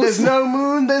 Yes, if there's no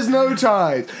moon, there's no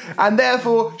tide. And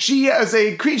therefore, she, as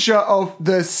a creature of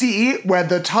the sea, where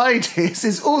the tide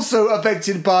is also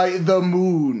affected by the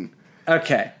moon.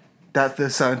 Okay. That's the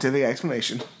scientific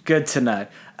explanation. Good to know.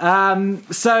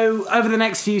 So over the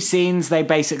next few scenes, they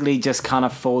basically just kind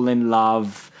of fall in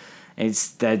love.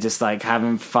 They're just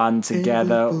having fun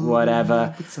together,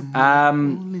 whatever.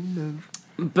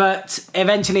 But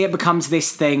eventually it becomes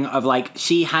this thing of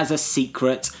she has a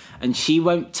secret and she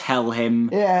won't tell him.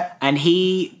 Yeah. And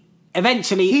he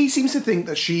seems to think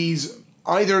that she's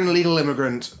either an illegal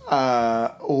immigrant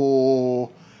or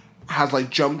has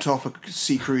jumped off a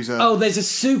sea cruiser. Oh, there's a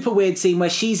super weird scene where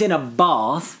she's in a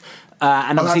bath,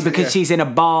 and obviously because she's in a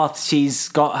bath, she's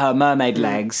got her mermaid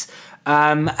legs.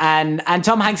 And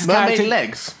Tom Hanks' mermaid character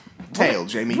legs, tail,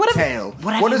 Jamie, tail.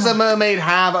 What does a mermaid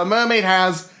have? A mermaid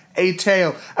has a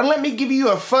tail. And let me give you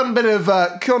a fun bit of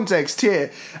context here.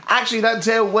 Actually, that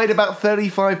tail weighed about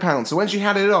 35 pounds. So when she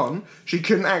had it on, she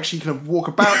couldn't actually kind of walk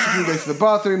about. She couldn't go to the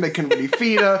bathroom. They couldn't really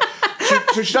feed her.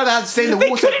 So she had to stay in the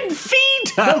water. They couldn't feed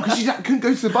her. No, because she couldn't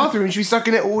go to the bathroom and she'd be stuck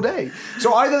in it all day.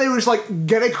 So either they would just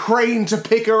get a crane to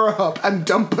pick her up and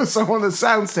dump her somewhere on the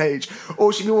soundstage,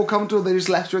 or she'd be more comfortable. They just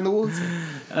left her in the water.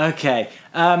 Okay,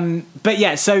 but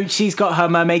yeah, so she's got her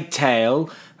mermaid tail.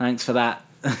 Thanks for that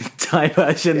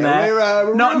diversion there.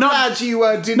 We're not glad you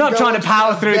didn't. Not trying to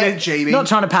power through this, Jamie. Not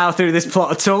trying to power through this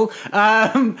plot at all.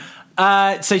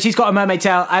 So she's got a mermaid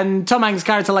tail, and Tom Hanks'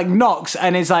 character knocks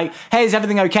and is like, "Hey, is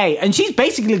everything okay?" And she's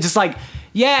basically just like,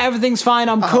 "Yeah, everything's fine.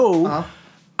 I'm cool."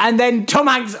 And then Tom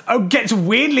Hanks gets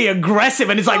weirdly aggressive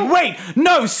and is like, "Wait,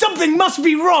 no, something must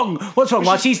be wrong. What's wrong?"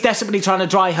 While she's desperately trying to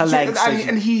dry her legs,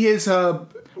 and he hears her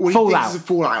fall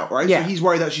out, right? Yeah. So he's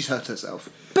worried that she's hurt herself.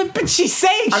 But she's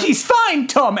saying she's fine,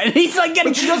 Tom, and he's getting.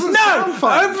 But she doesn't sound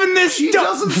fine. Open this door. She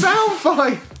doesn't sound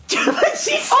fine.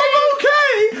 She's I'm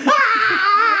okay.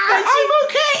 I'm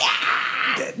okay.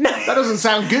 That doesn't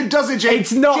sound good, does it, Jamie?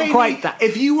 It's not quite that.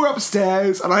 If you were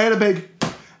upstairs and I had a big,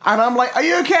 and I'm like, "Are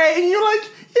you okay?" and you're like,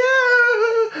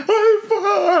 "Yeah, I'm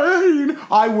fine,"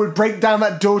 I would break down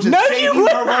that door to save you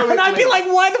heroically. And I'd be like,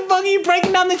 "Why the fuck are you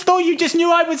breaking down this door? You just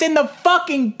knew I was in the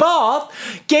fucking bath.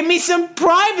 Give me some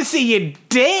privacy, you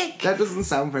dick." That doesn't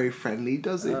sound very friendly,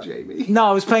 does it, Jamie? No,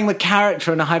 I was playing the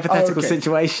character in a hypothetical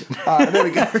situation. There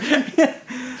we go.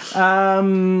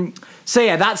 So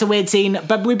yeah, that's a weird scene.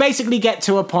 But we basically get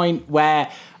to a point where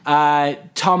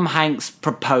Tom Hanks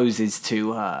proposes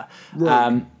to her.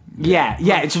 Yeah,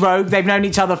 it's Rogue. They've known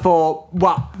each other for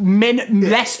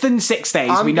less than 6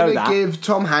 days. We know that. I'm going to give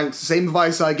Tom Hanks the same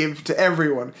advice I give to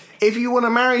everyone. If you want to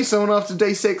marry someone after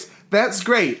day 6, that's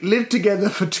great. Live together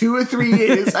for 2 or 3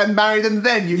 years and marry them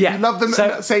then. You love them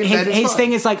at the same time. His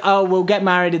thing is we'll get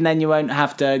married and then you won't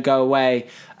have to go away.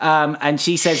 And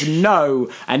she says no,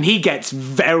 and he gets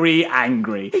very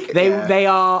angry. They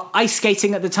are ice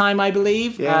skating at the time, I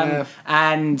believe.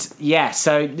 Yeah.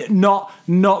 So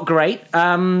not great.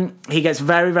 He gets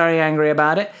very, very angry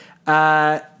about it.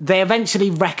 They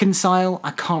eventually reconcile.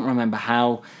 I can't remember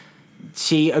how.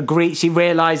 She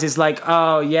realizes like,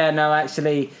 oh yeah, no,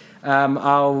 actually,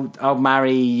 I'll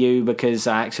marry you because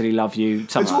I actually love you.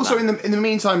 It's also like in the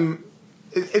meantime,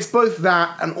 it's both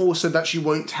that and also that she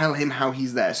won't tell him how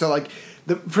he's there. So like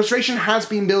the frustration has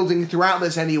been building throughout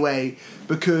this anyway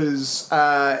because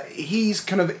he's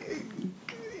kind of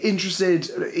interested.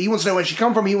 He wants to know where she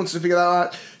come from. He wants to figure that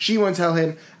out. She won't tell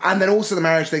him. And then also the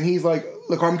marriage thing. He's like,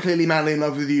 look, I'm clearly madly in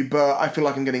love with you, but I feel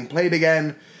like I'm getting played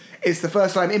again. It's the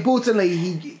first time. Importantly,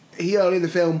 he early in the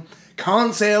film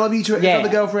can't say I love you to his other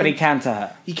girlfriend. But he can to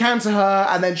her. He can to her,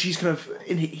 and then she's kind of,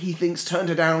 he thinks, turned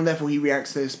her down, and therefore he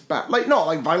reacts to this like not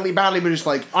like violently badly, but just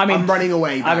like, I'm running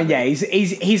away. Badly. I mean, yeah,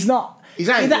 he's not. He's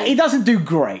angry. He doesn't do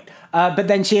great. But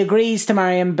then she agrees to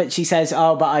marry him, but she says,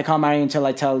 oh, but I can't marry you until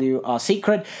I tell you our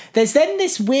secret. There's then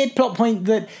this weird plot point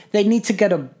that they need to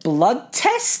get a blood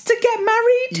test to get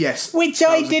married. Yes. Which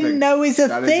I didn't know is a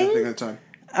thing. That is a thing at the time.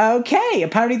 Okay,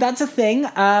 apparently that's a thing.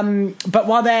 But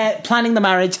while they're planning the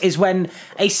marriage is when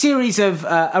a series of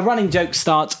a running joke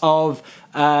starts of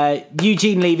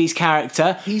Eugene Levy's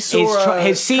character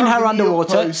has seen her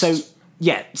underwater. So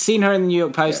yeah, seen her in the New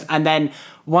York Post, and then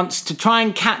wants to try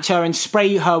and catch her and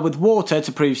spray her with water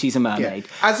to prove she's a mermaid.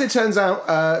 Yeah. As it turns out,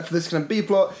 for this kind of B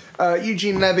plot,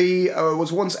 Eugene Levy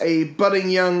was once a budding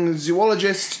young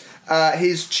zoologist.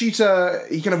 His tutor,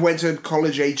 he kind of went to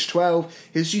college age 12.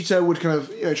 His tutor would kind of,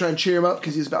 try and cheer him up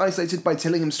because he was a bit isolated by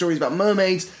telling him stories about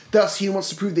mermaids. Thus, he wants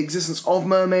to prove the existence of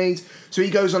mermaids. So he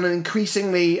goes on an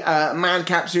increasingly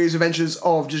madcap series of adventures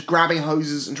of just grabbing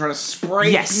hoses and trying to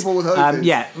spray people with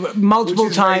hoses. Multiple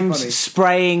times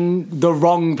spraying the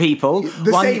wrong people.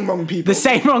 The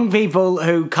same wrong people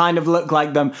who kind of look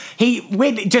like them. He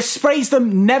just sprays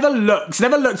them, never looks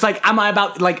like, am I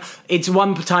about, like, it's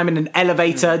one time in an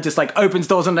elevator, just like opens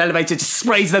doors on an elevator, just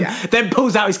sprays them, then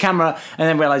pulls out his camera and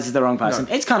then realises the wrong person.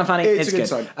 No. It's kind of funny. It's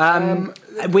good.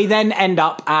 We then end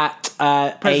up at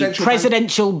a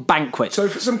presidential banquet. So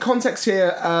for some context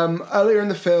here, earlier in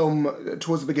the film,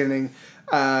 towards the beginning,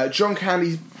 John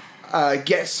Candy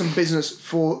gets some business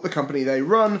for the company they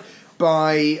run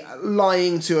by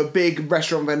lying to a big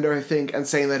restaurant vendor, I think, and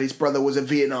saying that his brother was a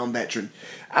Vietnam veteran.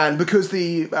 And because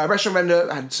the restaurant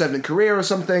vendor had served in Korea or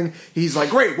something, he's like,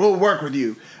 great, we'll work with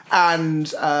you.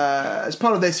 And as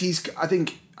part of this, I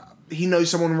think he knows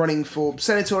someone running for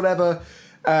Senate or whatever,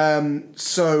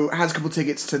 so has a couple of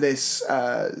tickets to this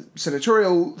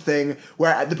senatorial thing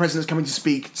where the president's coming to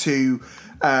speak to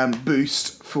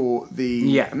Boost for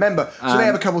the member. So they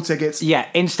have a couple tickets. Yeah,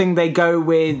 interesting. They go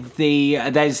with the...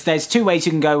 There's two ways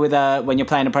you can go with when you're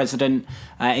playing a president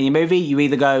in your movie. You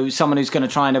either go someone who's going to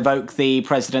try and evoke the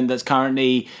president that's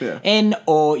currently in,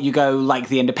 or you go like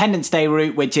the Independence Day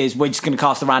route, which is we're just going to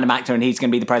cast a random actor and he's going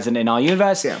to be the president in our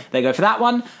universe. Yeah. They go for that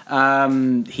one.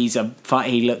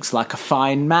 He looks like a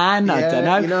fine man. I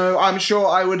don't know. I'm sure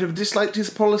I would have disliked his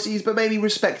policies, but maybe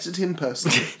respected him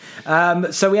personally.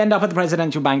 So we end up at the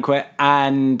presidential banquet,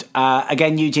 and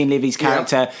again, Eugene Levy's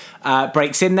character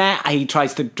breaks in there. He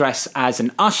tries to dress as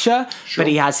an usher, but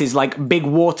he has his like big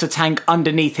water tank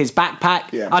underneath his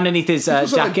backpack, underneath his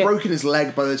also, jacket. Like, broken his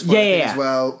leg by this point as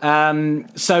well.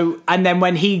 And then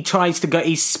when he tries to go,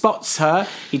 he spots her.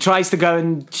 He tries to go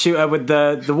and shoot her with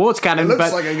the water cannon. It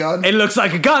looks like a gun. It looks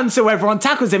like a gun, so everyone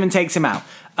tackles him and takes him out.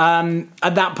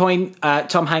 At that point,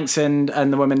 Tom Hanks and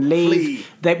the woman leave.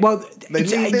 They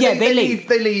leave.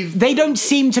 They leave. They don't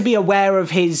seem to be aware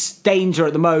of his danger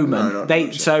at the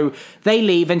moment. So they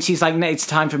leave, and she's like, no, it's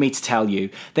time for me to tell you.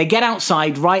 They get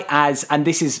outside right as, and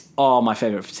this is my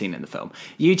favourite scene in the film,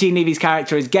 Eugene Levy's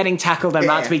character is getting tackled and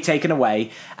about to be taken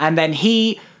away, and then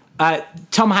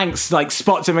Tom Hanks like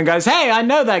spots him and goes, hey, I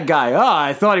know that guy. Oh,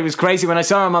 I thought he was crazy when I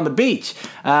saw him on the beach.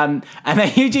 And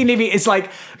then Eugene Levy is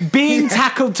like being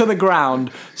tackled to the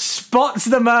ground, spots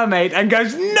the mermaid and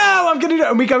goes, no, I'm going to do it.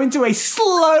 And we go into a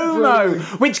slow-mo,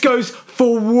 which goes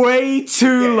for way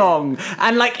too long.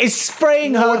 And like is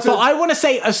spraying her for, I want to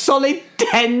say, a solid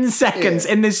 10 seconds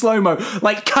in this slow-mo.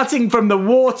 Like cutting from the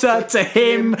water to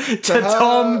him, to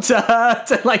Tom, to her,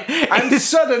 to like... And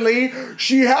suddenly,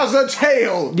 she has a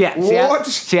tail. Yeah. What?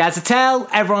 She has a tail.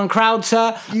 Everyone crowds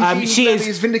her. She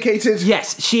is vindicated.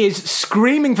 Yes, she is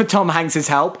screaming for Tom Hanks'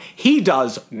 help. He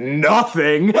does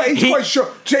nothing. But he's quite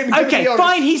shocked. Jamie, okay,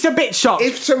 fine. He's a bit shocked.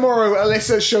 If tomorrow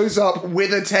Alyssa shows up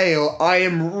with a tail, I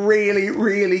am really,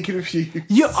 really confused.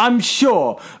 I'm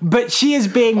sure, but she is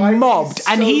being mobbed,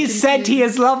 and he has said he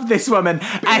has loved this woman,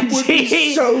 and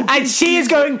she is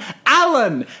going,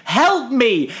 Alan, help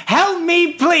me,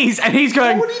 please, and he's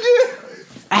going, what do you do?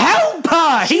 help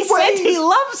her. He said he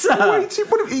loves her.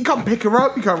 He can't pick her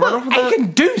up. He can't run off with her. He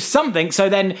can do something. So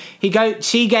then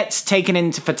she gets taken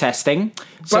in for testing.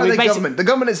 So the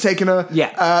government is taking her.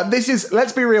 Yeah.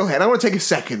 Let's be real here. And I want to take a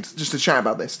second just to chat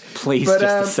about this. Please, just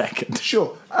a second.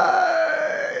 Sure.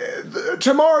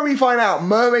 Tomorrow we find out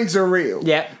mermaids are real.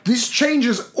 Yeah. This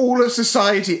changes all of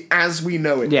society as we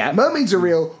know it. Yeah. Mermaids are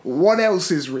real. What else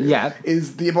is real? Yeah.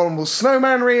 Is the Abominable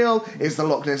Snowman real? Is the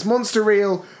Loch Ness Monster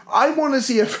real? I want to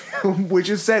see a film which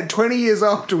is set 20 years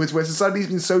afterwards where society's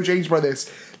been so changed by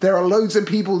this. There are loads of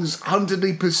people just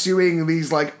huntedly pursuing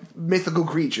these, like, mythical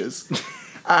creatures.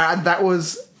 And that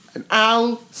was an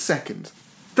Al second.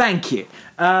 Thank you.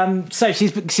 So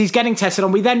she's getting tested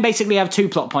on. We then basically have 2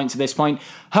 plot points at this point.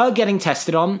 Her getting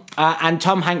tested on, and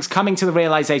Tom Hanks coming to the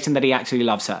realization that he actually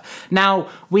loves her. Now,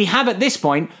 we have at this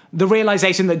point the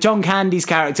realization that John Candy's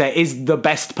character is the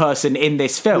best person in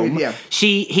this film. Yeah.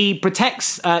 He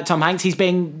protects Tom Hanks. He's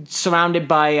being surrounded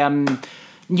by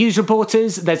news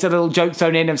reporters. There's a little joke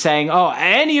thrown in of saying, "Oh,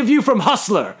 any of you from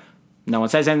Hustler?" No one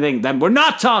says anything, then we're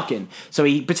not talking. So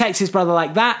he protects his brother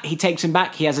like that. He takes him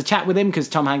back. He has a chat with him because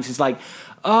Tom Hanks is like,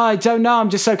 "Oh, I don't know. I'm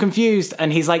just so confused."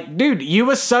 And he's like, "Dude, you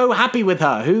were so happy with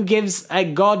her. Who gives a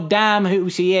goddamn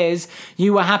who she is?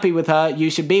 You were happy with her.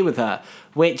 You should be with her."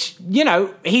 Which,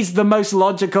 he's the most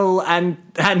logical and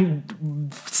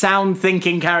sound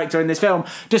thinking character in this film,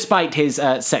 despite his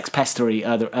sex pestery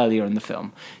earlier in the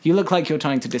film. You look like you're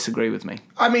trying to disagree with me.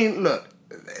 I mean, look,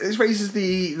 this raises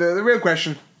the real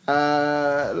question.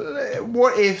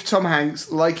 What if Tom Hanks,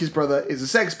 like his brother, is a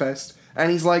sex pest, and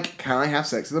he's like, "Can I have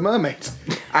sex with a mermaid?"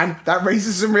 And that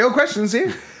raises some real questions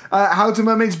here. How do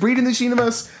mermaids breed in this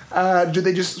universe? Do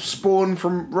they just spawn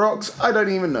from rocks? I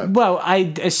don't even know. Well,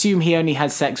 I assume he only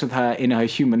had sex with her in her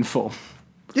human form.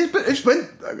 Yes, but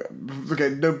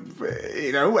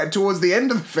towards the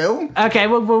end of the film. Okay,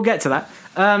 well, we'll get to that.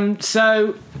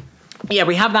 So, yeah,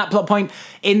 we have that plot point.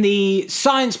 In the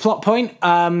science plot point,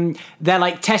 they're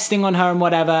like testing on her and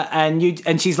whatever, and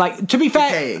she's like, to be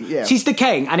fair, she's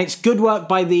decaying, and it's good work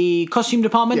by the costume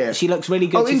department. Yeah. She looks really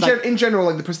good. In general,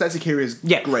 like the prosthetic here is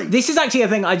great. This is actually a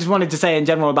thing I just wanted to say in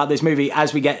general about this movie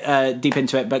as we get deep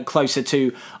into it, but closer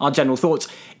to our general thoughts.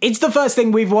 It's the first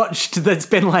thing we've watched that's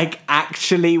been like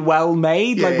actually well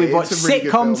made. Yeah, like we've watched really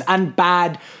sitcoms and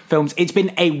bad films. It's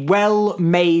been a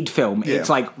well-made film. Yeah. It's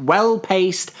like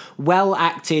well-paced,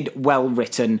 well-acted,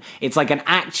 well-written. It's like an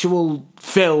actual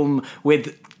film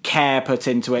with care put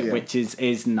into it, which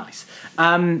is nice.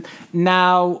 So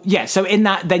in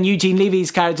that, then Eugene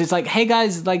Levy's character is like, "Hey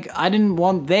guys, like I didn't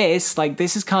want this. Like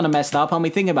this is kind of messed up. Help me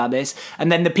think about this."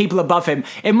 And then the people above him,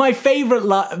 in my favorite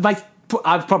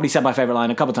I've probably said my favourite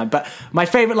line a couple of times, but my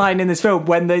favourite line in this film,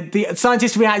 when the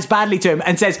scientist reacts badly to him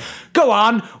and says, "Go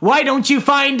on, why don't you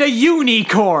find a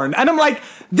unicorn?" And I'm like,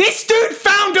 this dude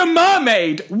found a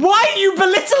mermaid. Why are you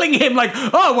belittling him? Like,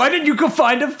 "Oh, why didn't you go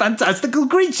find a fantastical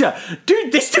creature?"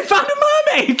 Dude, this dude found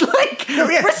a mermaid. Like,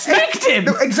 respect him.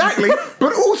 No, exactly.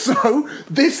 But also,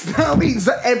 this now means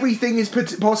that everything is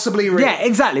possibly real. Yeah,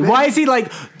 exactly. Why is he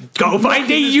like, "Go find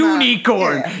a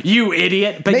unicorn, you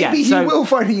idiot"? But maybe he will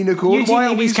find a unicorn. Eugene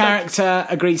Levy's character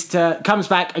agrees to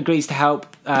help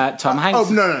Tom Hanks. Oh,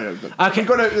 no. Okay.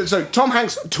 So Tom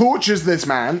Hanks tortures this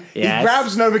man. Yes. He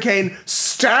grabs Novocaine,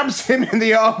 stabs him in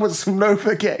the arm with some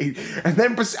Novocaine, and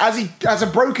then as he has a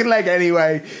broken leg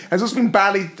anyway, has also been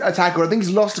badly tackled. I think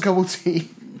he's lost a couple of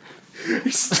teeth.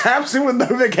 He stabs him with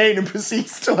Novocaine and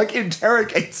proceeds to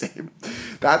interrogate him.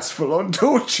 That's full on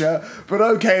torture, but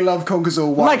okay, love conquers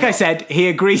all. Like I said, he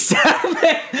agrees to help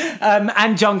him.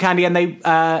 And John Candy, and they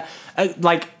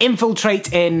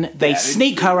infiltrate in. They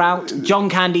sneak her out. John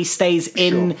Candy stays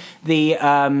in the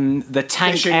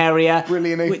tank fishing area.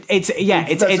 Brilliant.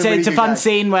 It's a fun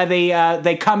scene where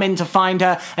they come in to find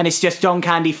her, and it's just John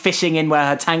Candy fishing in where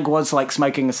her tank was, like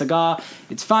smoking a cigar.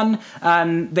 It's fun.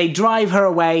 They drive her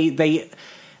away.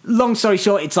 Long story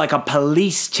short, it's like a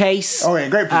police chase. Oh yeah,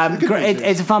 great police chase.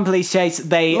 It's a fun police chase.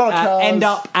 They end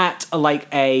up at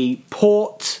a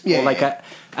port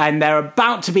and they're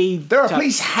about to be... There are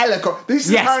police helicopters. This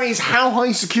is apparently how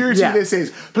high security this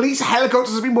is. Police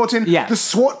helicopters have been brought in. Yeah. The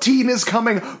SWAT team is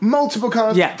coming. Multiple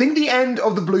cars. Yeah. Think the end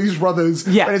of the Blues Brothers.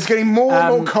 Yeah. And it's getting more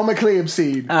and more comically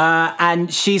obscene.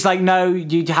 And she's like, "No,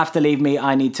 you have to leave me.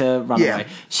 I need to run away."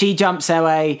 She jumps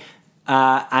away.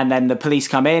 And then the police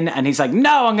come in, and he's like,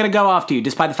 "No, I'm going to go after you,"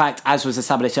 despite the fact, as was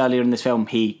established earlier in this film,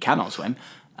 he cannot swim.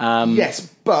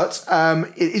 Yes, but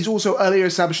it is also earlier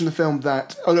established in the film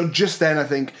that, just then I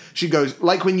think, she goes,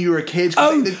 like when you were a kid.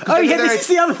 This is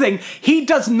the other thing. He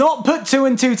does not put two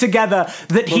and two together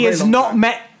that he has not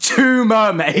met two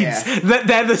mermaids. That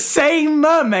they're the same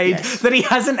mermaid, that he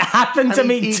hasn't happened to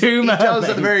meet two mermaids. He does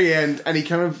at the very end, and he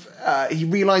kind of he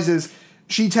realizes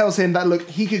she tells him that look,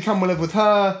 he could come live with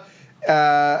her,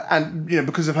 and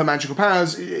because of her magical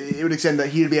powers, it would extend that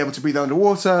he'd be able to breathe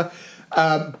underwater,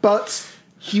 but.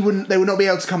 They would not be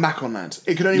able to come back on land.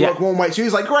 It could only work one way. So he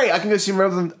was like, great, I can go see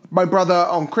my brother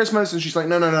on Christmas. And she's like,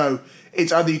 no.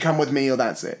 It's either you come with me or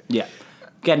that's it. Yeah.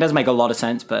 Again, it doesn't make a lot of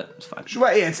sense, but it's fine.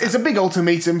 Well, yeah, it's a big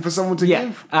ultimatum for someone to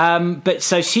give. But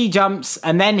so she jumps,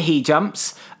 and then he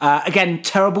jumps. Again,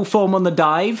 terrible form on the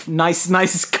dive.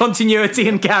 Nice continuity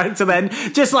and character then.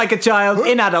 Just like a child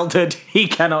in adulthood, he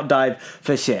cannot dive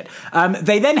for shit.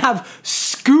 They then have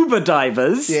scuba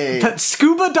divers.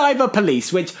 Scuba diver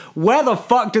police, which, where the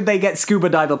fuck did they get scuba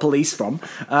diver police from?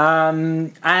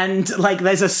 And,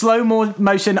 there's a slow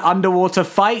motion underwater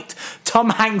fight.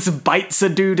 Tom Hanks bites a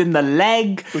dude in the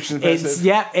leg. Which is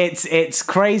impressive. It's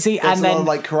crazy. There's and then a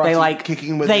lot of karate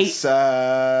kicking with this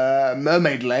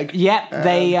mermaid leg.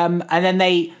 And then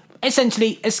they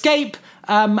essentially escape.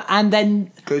 And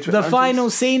then the final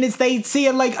scene is they see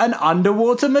an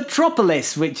underwater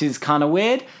metropolis, which is kind of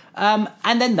weird.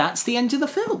 And then that's the end of the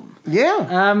film.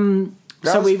 Yeah.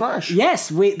 That was Splash. Yes,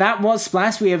 that was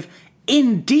Splash. We have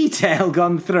in detail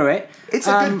gone through it. It's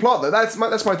a good plot, though. That's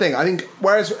my thing. I think,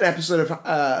 whereas an episode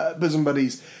of Bosom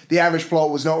Buddies, the average plot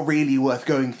was not really worth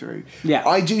going through. Yeah.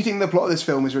 I do think the plot of this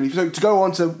film is really... So to go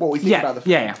on to what we think about the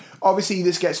film. Obviously,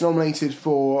 this gets nominated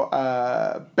for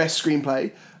Best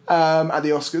Screenplay at the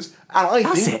Oscars. And I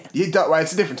think...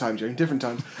 it's a different time, Joe. Different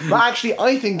times. But actually,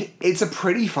 I think it's a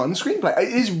pretty fun screenplay. It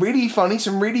is really funny.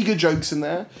 Some really good jokes in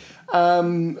there.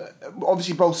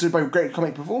 Obviously bolstered by great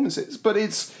comic performances. But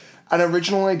it's an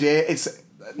original idea. It's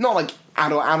not like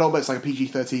adult, but it's like a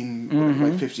PG-13,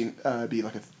 like 15, be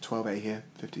like a 12A here,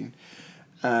 15,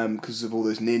 because of all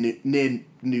those near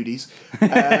nudies.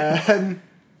 And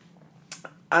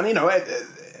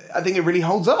I think it really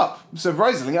holds up,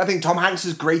 surprisingly. I think Tom Hanks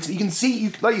is great. You can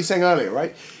see, like you were saying earlier,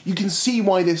 right? You can see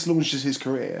why this launches his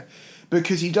career,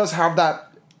 because he does have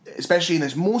that, especially in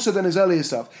this, more so than his earlier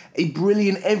stuff, a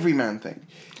brilliant everyman thing.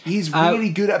 He's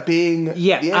really good at being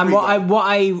the everyman. And what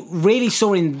I really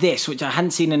saw in this, which I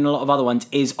hadn't seen in a lot of other ones,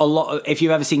 is a lot of, if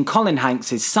you've ever seen Colin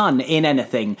Hanks' son in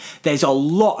anything, there's a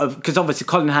lot of, because obviously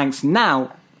Colin Hanks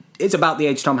now is about the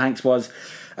age Tom Hanks was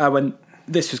when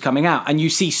this was coming out, and you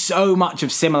see so much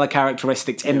of similar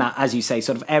characteristics in that, as you say,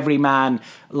 sort of everyman,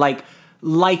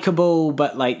 likeable,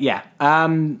 but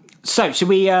so should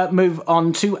we move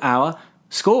on to our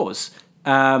scores?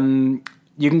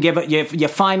 You can give it your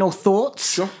final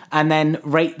thoughts, and then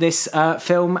rate this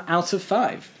film out of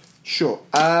 5. Sure.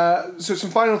 So some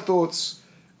final thoughts.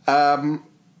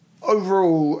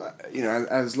 Overall,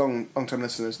 as long-time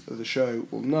listeners of the show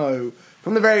will know,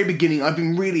 from the very beginning, I've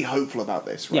been really hopeful about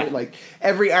this. Right, like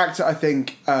every actor, I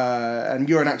think, and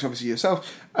you're an actor obviously yourself.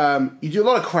 You do a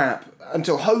lot of crap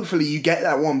until hopefully you get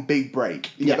that one big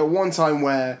break. You get the one time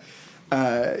where.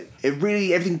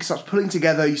 Everything starts pulling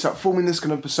together. You start forming this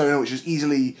kind of persona, which is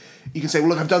easily you can say, well,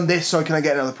 look, I've done this, so can I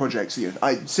get another project? So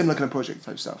similar kind of project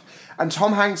type stuff. And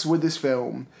Tom Hanks with this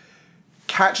film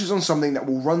catches on something that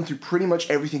will run through pretty much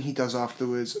everything he does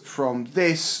afterwards, from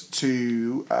this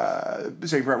to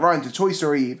say Brett Ryan to Toy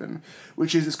Story, even,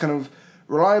 which is this kind of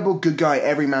reliable good guy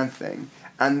everyman thing,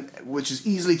 and which is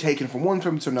easily taken from one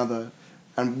film to another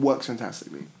and works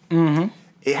fantastically. Mm-hmm.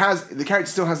 The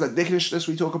character still has that dickishness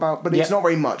we talk about, but it's not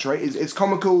very much, right? It's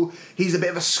comical. He's a bit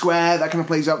of a square that kind of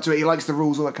plays up to it. He likes the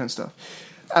rules, all that kind of stuff.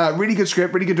 Really good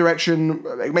script, really good direction,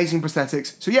 amazing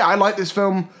prosthetics. So yeah, I like this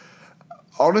film.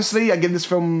 Honestly, I give this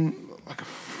film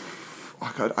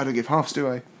I don't give halves, do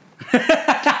I?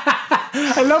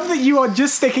 I love that you are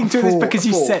just sticking to this because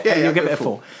you said you'll give it a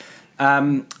 4.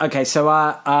 Okay, so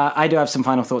I do have some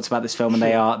final thoughts about this film, and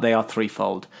they are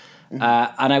threefold. Mm-hmm.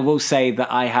 And I will say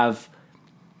that I have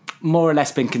more or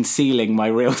less been concealing my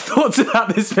real thoughts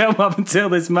about this film up until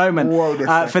this moment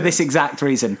for this exact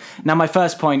reason. Now, my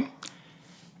first point,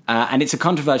 and it's a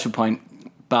controversial point,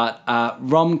 but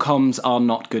rom-coms are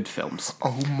not good films.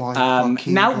 Oh my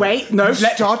fucking now, God. Wait, no. You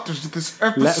started this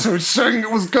episode saying it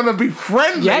was going to be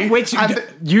friendly. Yeah, which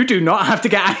you do not have to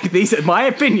get... These are my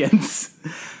opinions.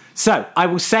 So, I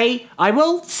will say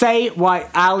why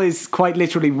Al is quite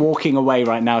literally walking away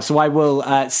right now, so I will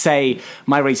say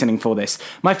my reasoning for this.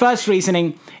 My first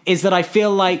reasoning is that I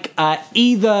feel like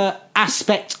either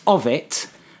aspect of it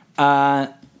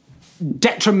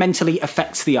detrimentally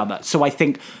affects the other. So I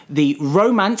think the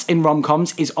romance in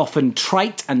rom-coms is often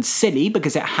trite and silly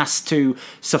because it has to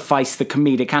suffice the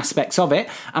comedic aspects of it.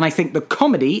 And I think the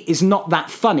comedy is not that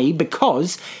funny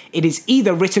because it is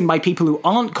either written by people who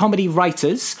aren't comedy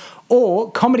writers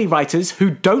or comedy writers who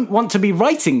don't want to be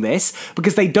writing this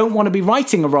because they don't want to be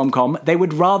writing a rom-com. They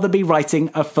would rather be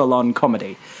writing a full-on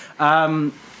comedy.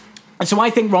 So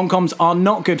I think rom-coms are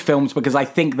not good films because I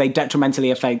think they detrimentally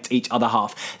affect each other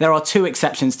half. There are two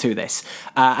exceptions to this,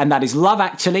 and that is Love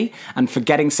Actually and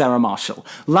Forgetting Sarah Marshall.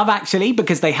 Love Actually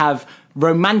because they have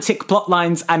romantic plot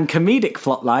lines and comedic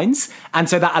plot lines, and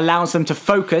so that allows them to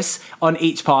focus on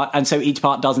each part, and so each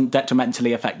part doesn't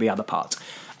detrimentally affect the other part.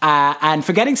 And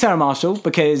Forgetting Sarah Marshall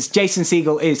because Jason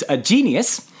Segel is a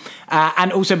genius,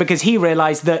 and also because he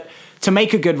realised that to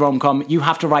make a good rom-com, you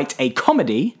have to write a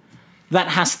comedy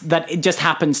that it just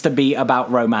happens to be about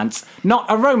romance, not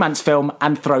a romance film,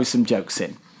 and throw some jokes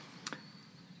in.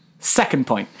 Second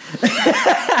point.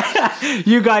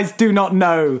 You guys do not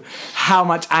know how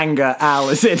much anger Al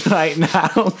is in right now.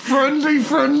 Friendly.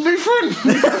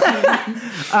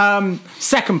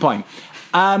 Second point.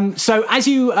 So as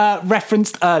you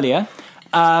referenced earlier,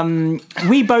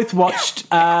 we both watched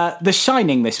The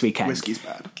Shining this weekend. Whiskey's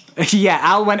bad. Yeah,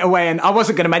 Al went away, and I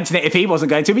wasn't going to mention it if he wasn't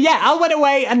going to, but yeah, Al went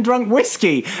away and drunk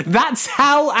whiskey. That's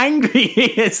how angry he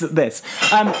is at this.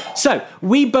 So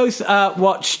we both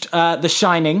watched The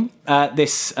Shining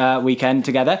this weekend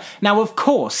together. Now, of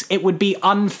course, it would be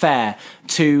unfair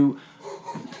to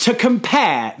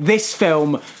compare this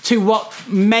film to what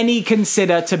many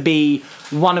consider to be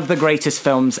one of the greatest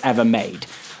films ever made.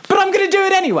 But I'm going to do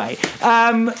it anyway.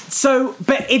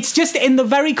 But it's just in the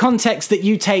very context that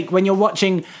you take when you're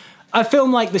watching a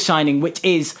film like The Shining, which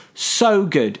is so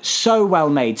good, so well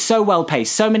made, so well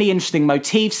paced, so many interesting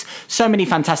motifs, so many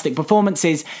fantastic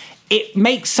performances. It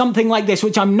makes something like this,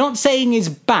 which I'm not saying is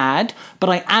bad, but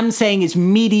I am saying is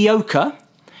mediocre.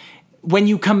 When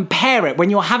you compare it, when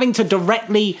you're having to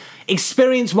directly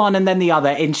experience one and then the other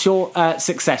in short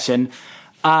succession,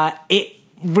 it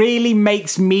really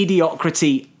makes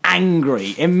mediocrity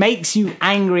angry. It makes you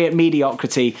angry at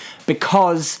mediocrity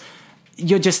because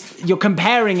you're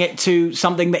comparing it to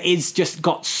something that is just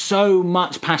got so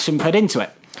much passion put into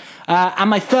it. And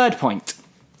my third point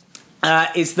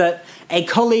is that a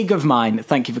colleague of mine,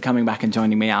 thank you for coming back and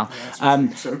joining me, Al.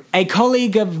 A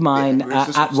colleague of mine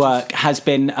at work has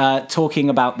been talking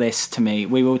about this to me.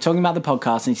 We were talking about the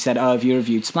podcast and she said, have you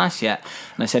reviewed Splash yet?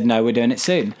 And I said, no, we're doing it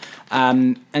soon.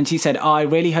 And she said, I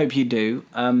really hope you do.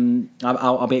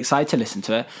 I'll be excited to listen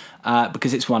to it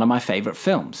because it's one of my favourite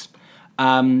films.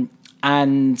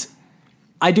 And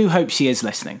I do hope she is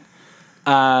listening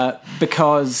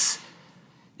because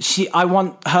I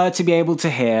want her to be able to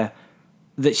hear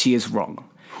that she is wrong.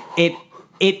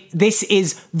 This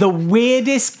is the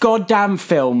weirdest goddamn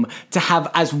film to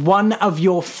have as one of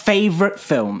your favourite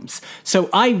films. So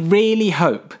I really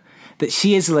hope that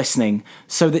she is listening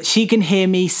so that she can hear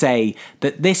me say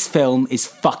that this film is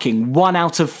fucking 1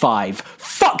 out of 5.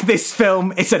 Fuck this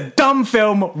film. It's a dumb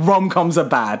film. Rom-coms are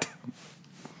bad.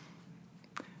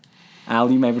 Al,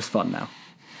 you may respond now.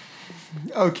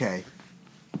 Okay.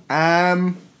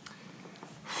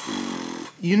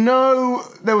 You know,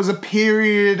 there was a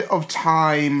period of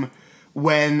time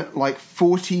when,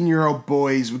 14-year-old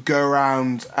boys would go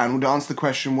around and would answer the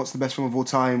question, what's the best film of all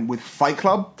time, with Fight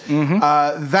Club? Mm-hmm.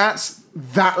 That's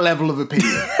that level of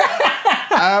opinion.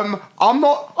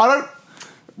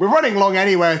 We're running long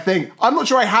anyway, I think. I'm not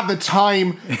sure I have the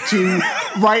time to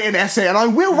write an essay, and I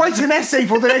will write an essay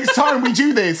for the next time we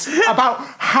do this, about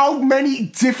how many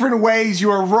different ways you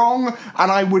are wrong,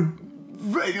 and I would...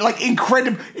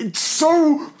 incredible. It's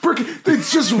so freaking.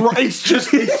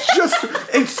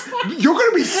 You're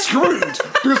gonna be screwed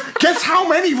because guess how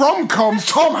many rom-coms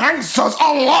Tom Hanks does? A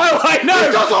lot. I know.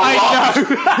 He does a lot.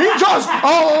 He does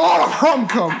a lot of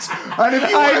rom-coms. And if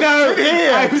you want to sit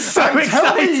here I'm so and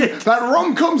tell me excited. that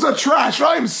rom-coms are trash,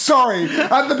 I'm sorry.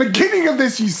 At the beginning of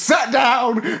this, you sat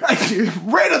down and you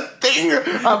read a thing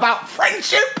about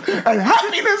friendship and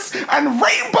happiness and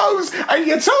rainbows, and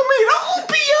you told me it'll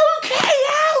be okay.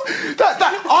 That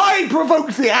I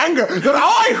provoked the anger, that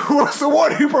I was the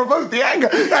one who provoked the anger,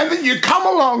 and then you come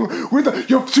along with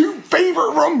your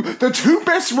the two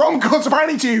best rom-coms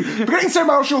apparently to you. Forgetting Sarah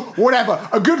Marshall, whatever.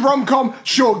 A good rom-com,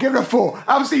 sure, give it a 4.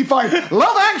 Absolutely fine.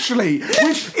 Love Actually,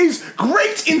 which is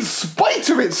great in spite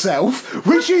of itself,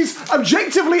 which is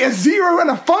objectively a 0 and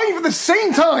a 5 at the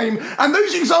same time, and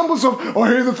those examples of,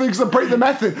 here are the things that break the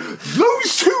method,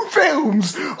 those two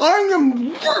films, I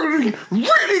am really,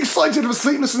 really excited for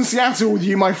Sleepless in Seattle battle with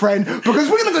you, my friend, because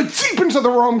we're going to go deep into the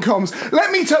rom-coms.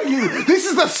 Let me tell you, this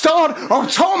is the start of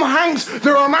Tom Hanks,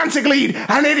 the romantic lead,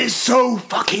 and it is so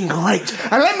fucking great.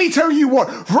 And let me tell you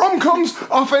what, rom-coms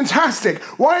are fantastic.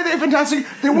 Why are they fantastic?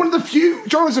 They're one of the few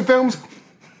genres of films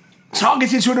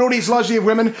targeted to an audience largely of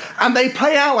women, and they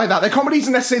play out like that. Their comedies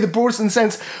aren't necessarily the broadest in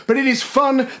sense, but it is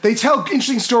fun. They tell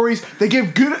interesting stories. They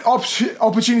give good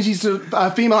opportunities to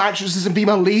female actresses and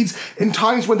female leads in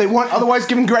times when they weren't otherwise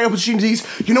given great opportunities.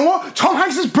 You know what? Tom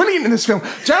Hanks is brilliant in this film.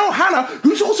 Daryl Hannah,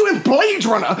 who's also in Blade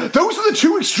Runner, those are the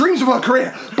two extremes of her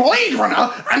career. Blade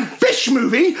Runner and Fish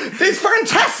Movie is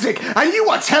fantastic, and you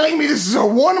are telling me this is a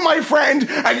one, my friend,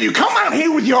 and you come out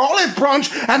here with your olive branch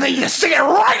and then you stick it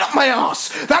right up my ass.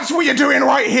 That's what you're doing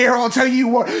right here. I'll tell you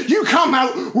what, you come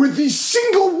out with the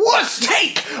single worst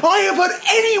take I have heard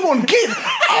anyone give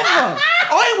ever.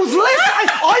 I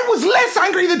was less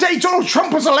angry the day Donald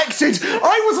Trump was elected.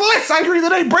 I was less angry the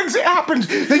day Brexit happened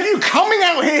than you coming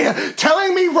out here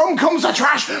telling me rom-coms are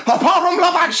trash apart from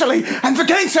Love Actually and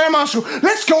forgetting Sarah Marshall.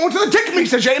 Let's go on to the dick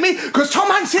meter, Jamie, because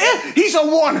Tom Hanks here, he's a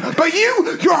 1, but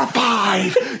you're a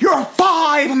 5. You're a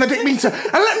 5 on the dick meter.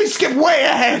 And let me skip way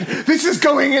ahead. This is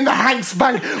going in the Hanks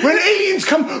bank. When aliens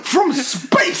come from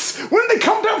space, when they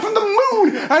come down from the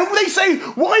moon, and they say,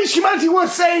 why is humanity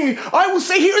worth saving? I will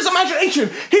say, here is imagination,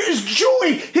 here is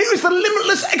joy, here is the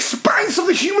limitless expanse of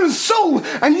the human soul,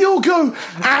 and you'll go,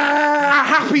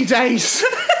 happy days.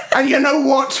 And you know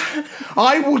what?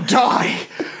 I will die,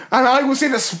 and I will say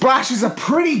that Splash is a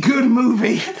pretty good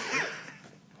movie.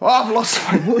 Oh, I've lost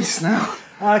my voice now.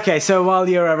 Okay, so while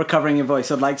you're recovering your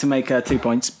voice, I'd like to make 2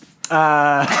 points.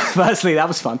 Firstly, that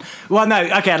was fun. Well, no,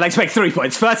 okay, I'd like to make 3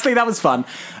 points. Firstly, that was fun.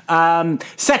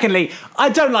 Secondly, I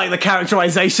don't like the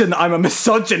characterization that I'm a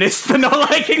misogynist for not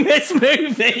liking this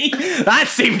movie. That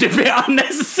seemed a bit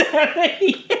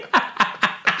unnecessary.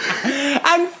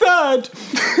 And third,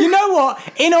 you know what?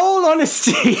 In all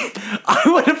honesty, I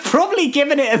would have probably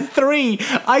given it a 3.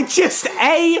 I just,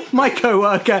 A, my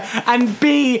co-worker, and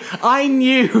B, I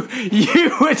knew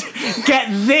you would get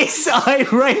this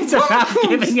irate about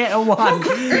giving it a 1.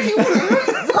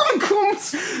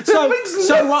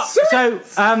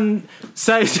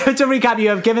 So to recap, you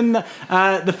have given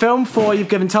the film 4, you've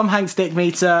given Tom Hanks' dick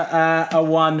meter a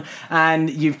 1,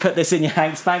 and you've put this in your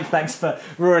Hanks bank. Thanks for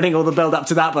ruining all the build up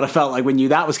to that, but I felt like we knew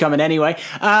that was coming anyway.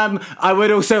 I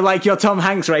would also like your Tom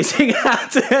Hanks rating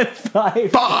out of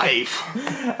 5.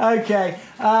 5! Okay.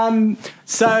 I'll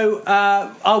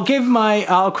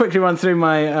quickly run through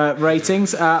my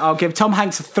ratings. I'll give Tom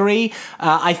Hanks a 3.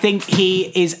 I think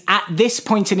he is at this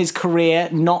point in his career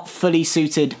not fully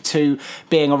suited to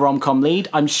being a rom-com lead.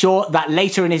 I'm sure that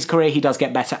later in his career he does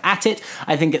get better at it.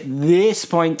 I think at this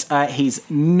point he's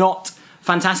not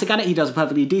fantastic at it. He does a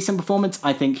perfectly decent performance.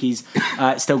 I think he's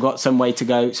still got some way to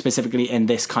go, specifically in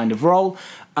this kind of role.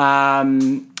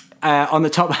 On the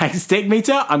Tom Hanks dick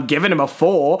meter, I'm giving him a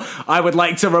 4. I would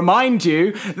like to remind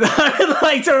you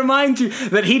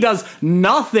that he does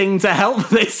nothing to help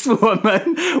this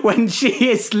woman when she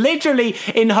is literally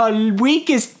in her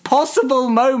weakest possible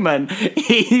moment.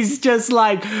 He's just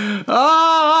like,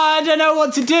 I don't know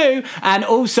what to do. And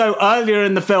also earlier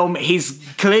in the film, he's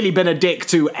clearly been a dick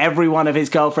to every one of his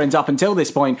girlfriends up until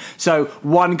this point. So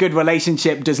one good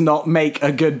relationship does not make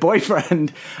a good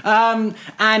boyfriend. And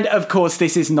of course,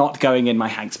 this is not going in my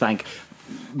Hanks bank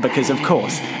because of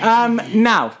course.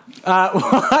 Now, what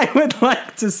I would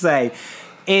like to say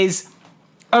is,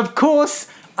 of course,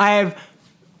 I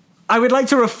would like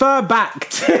to refer back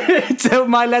to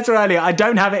my letter earlier. I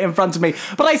don't have it in front of me,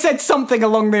 but I said something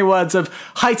along the words of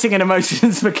heightening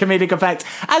emotions for comedic effect,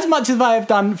 as much as I have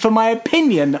done for my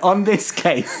opinion on this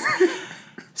case.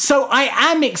 So I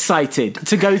am excited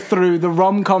to go through the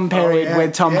rom-com period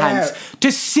with Tom Hanks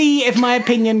to see if my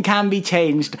opinion can be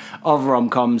changed of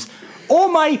rom-coms. Or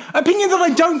my opinion that I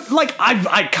don't, like,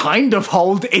 I kind of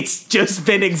hold, it's just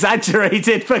been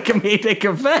exaggerated for comedic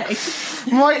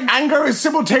effect. My anger is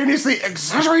simultaneously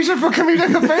exaggerated for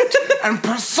comedic effect and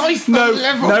precise for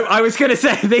level. No, I was going to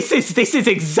say, this is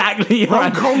exactly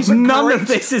right. None of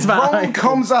this is valid.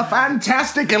 Rom-coms are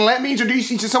fantastic, and let me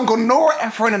introduce you to someone called Nora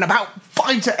Ephron in about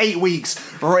 5 to 8 weeks.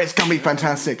 Right, it's going to be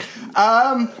fantastic.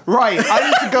 Right, I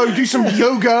need to go do some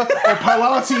yoga or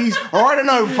Pilates, or I don't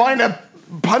know, find a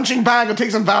punching bag or take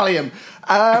some Valium.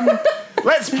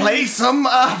 Let's play some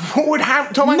what would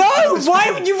have Tom Hanks. No,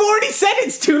 why? You've already said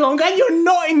it's too long and you're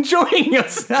not enjoying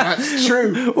yourself. That's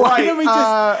true. Why don't we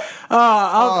just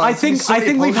I think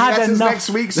we've had enough next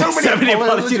week. So many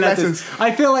apology letters.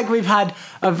 I feel like we've had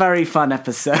a very fun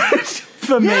episode.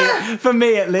 For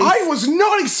me at least. I was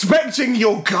not expecting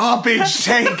your garbage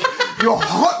take. Your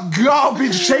hot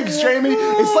garbage takes, Jamie.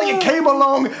 It's like you came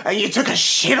along and you took a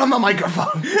shit on the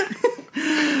microphone.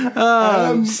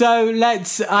 So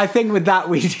I think with that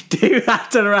we do have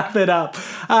to wrap it up.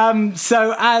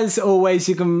 So as always,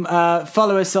 you can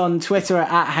follow us on Twitter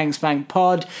at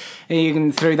HanksBankPod. You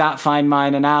can through that find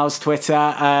mine and Al's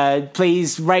Twitter.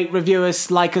 Please rate, review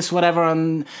us, like us, whatever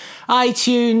on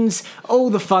iTunes, all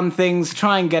the fun things.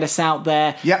 Try and get us out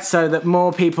there so that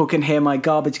more people can hear my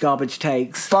garbage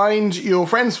takes. Find your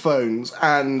friends' phones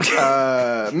and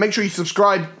make sure you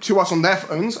subscribe to us on their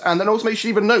phones, and then also make sure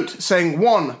you leave a note saying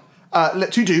one,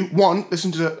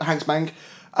 listen to Hanks Bank.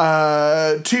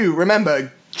 2,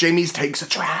 remember, Jamie's takes are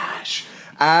trash.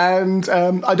 And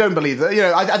I don't believe that.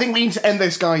 I think we need to end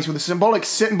this, guys, with a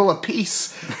symbol of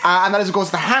peace. And that is, of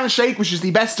course, the handshake, which is the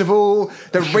best of all.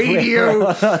 The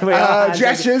radio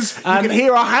gestures. You can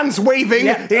hear our hands waving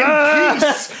in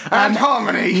peace and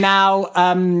harmony. Now,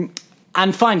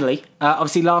 and finally,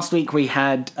 obviously last week we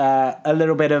had a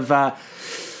little bit of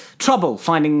trouble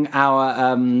finding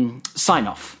our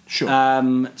sign-off. Sure.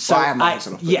 So I have my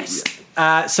sign-off. Yes.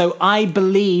 So I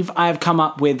believe I have come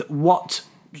up with what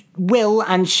will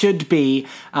and should be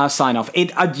our sign-off.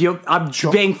 I'm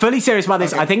being fully serious about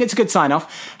this. Okay. I think it's a good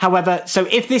sign-off. However, so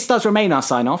if this does remain our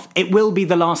sign-off, it will be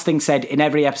the last thing said in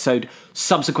every episode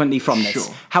subsequently from this.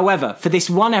 Sure. However, for this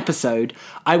one episode,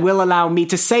 I will allow me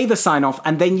to say the sign-off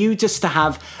and then you just to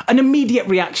have an immediate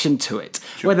reaction to it.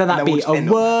 Sure. Whether that be a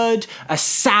word, a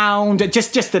sound,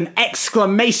 just an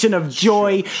exclamation of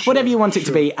joy, whatever you want it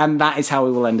to be, and that is how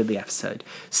we will end the episode.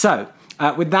 So,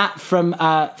 with that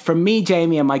from me,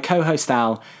 Jamie, and my co-host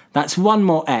Al, that's one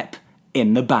more ep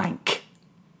in the bank.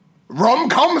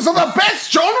 Rom-coms are the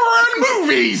best genre in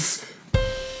movies!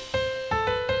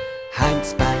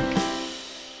 Hanks Bank.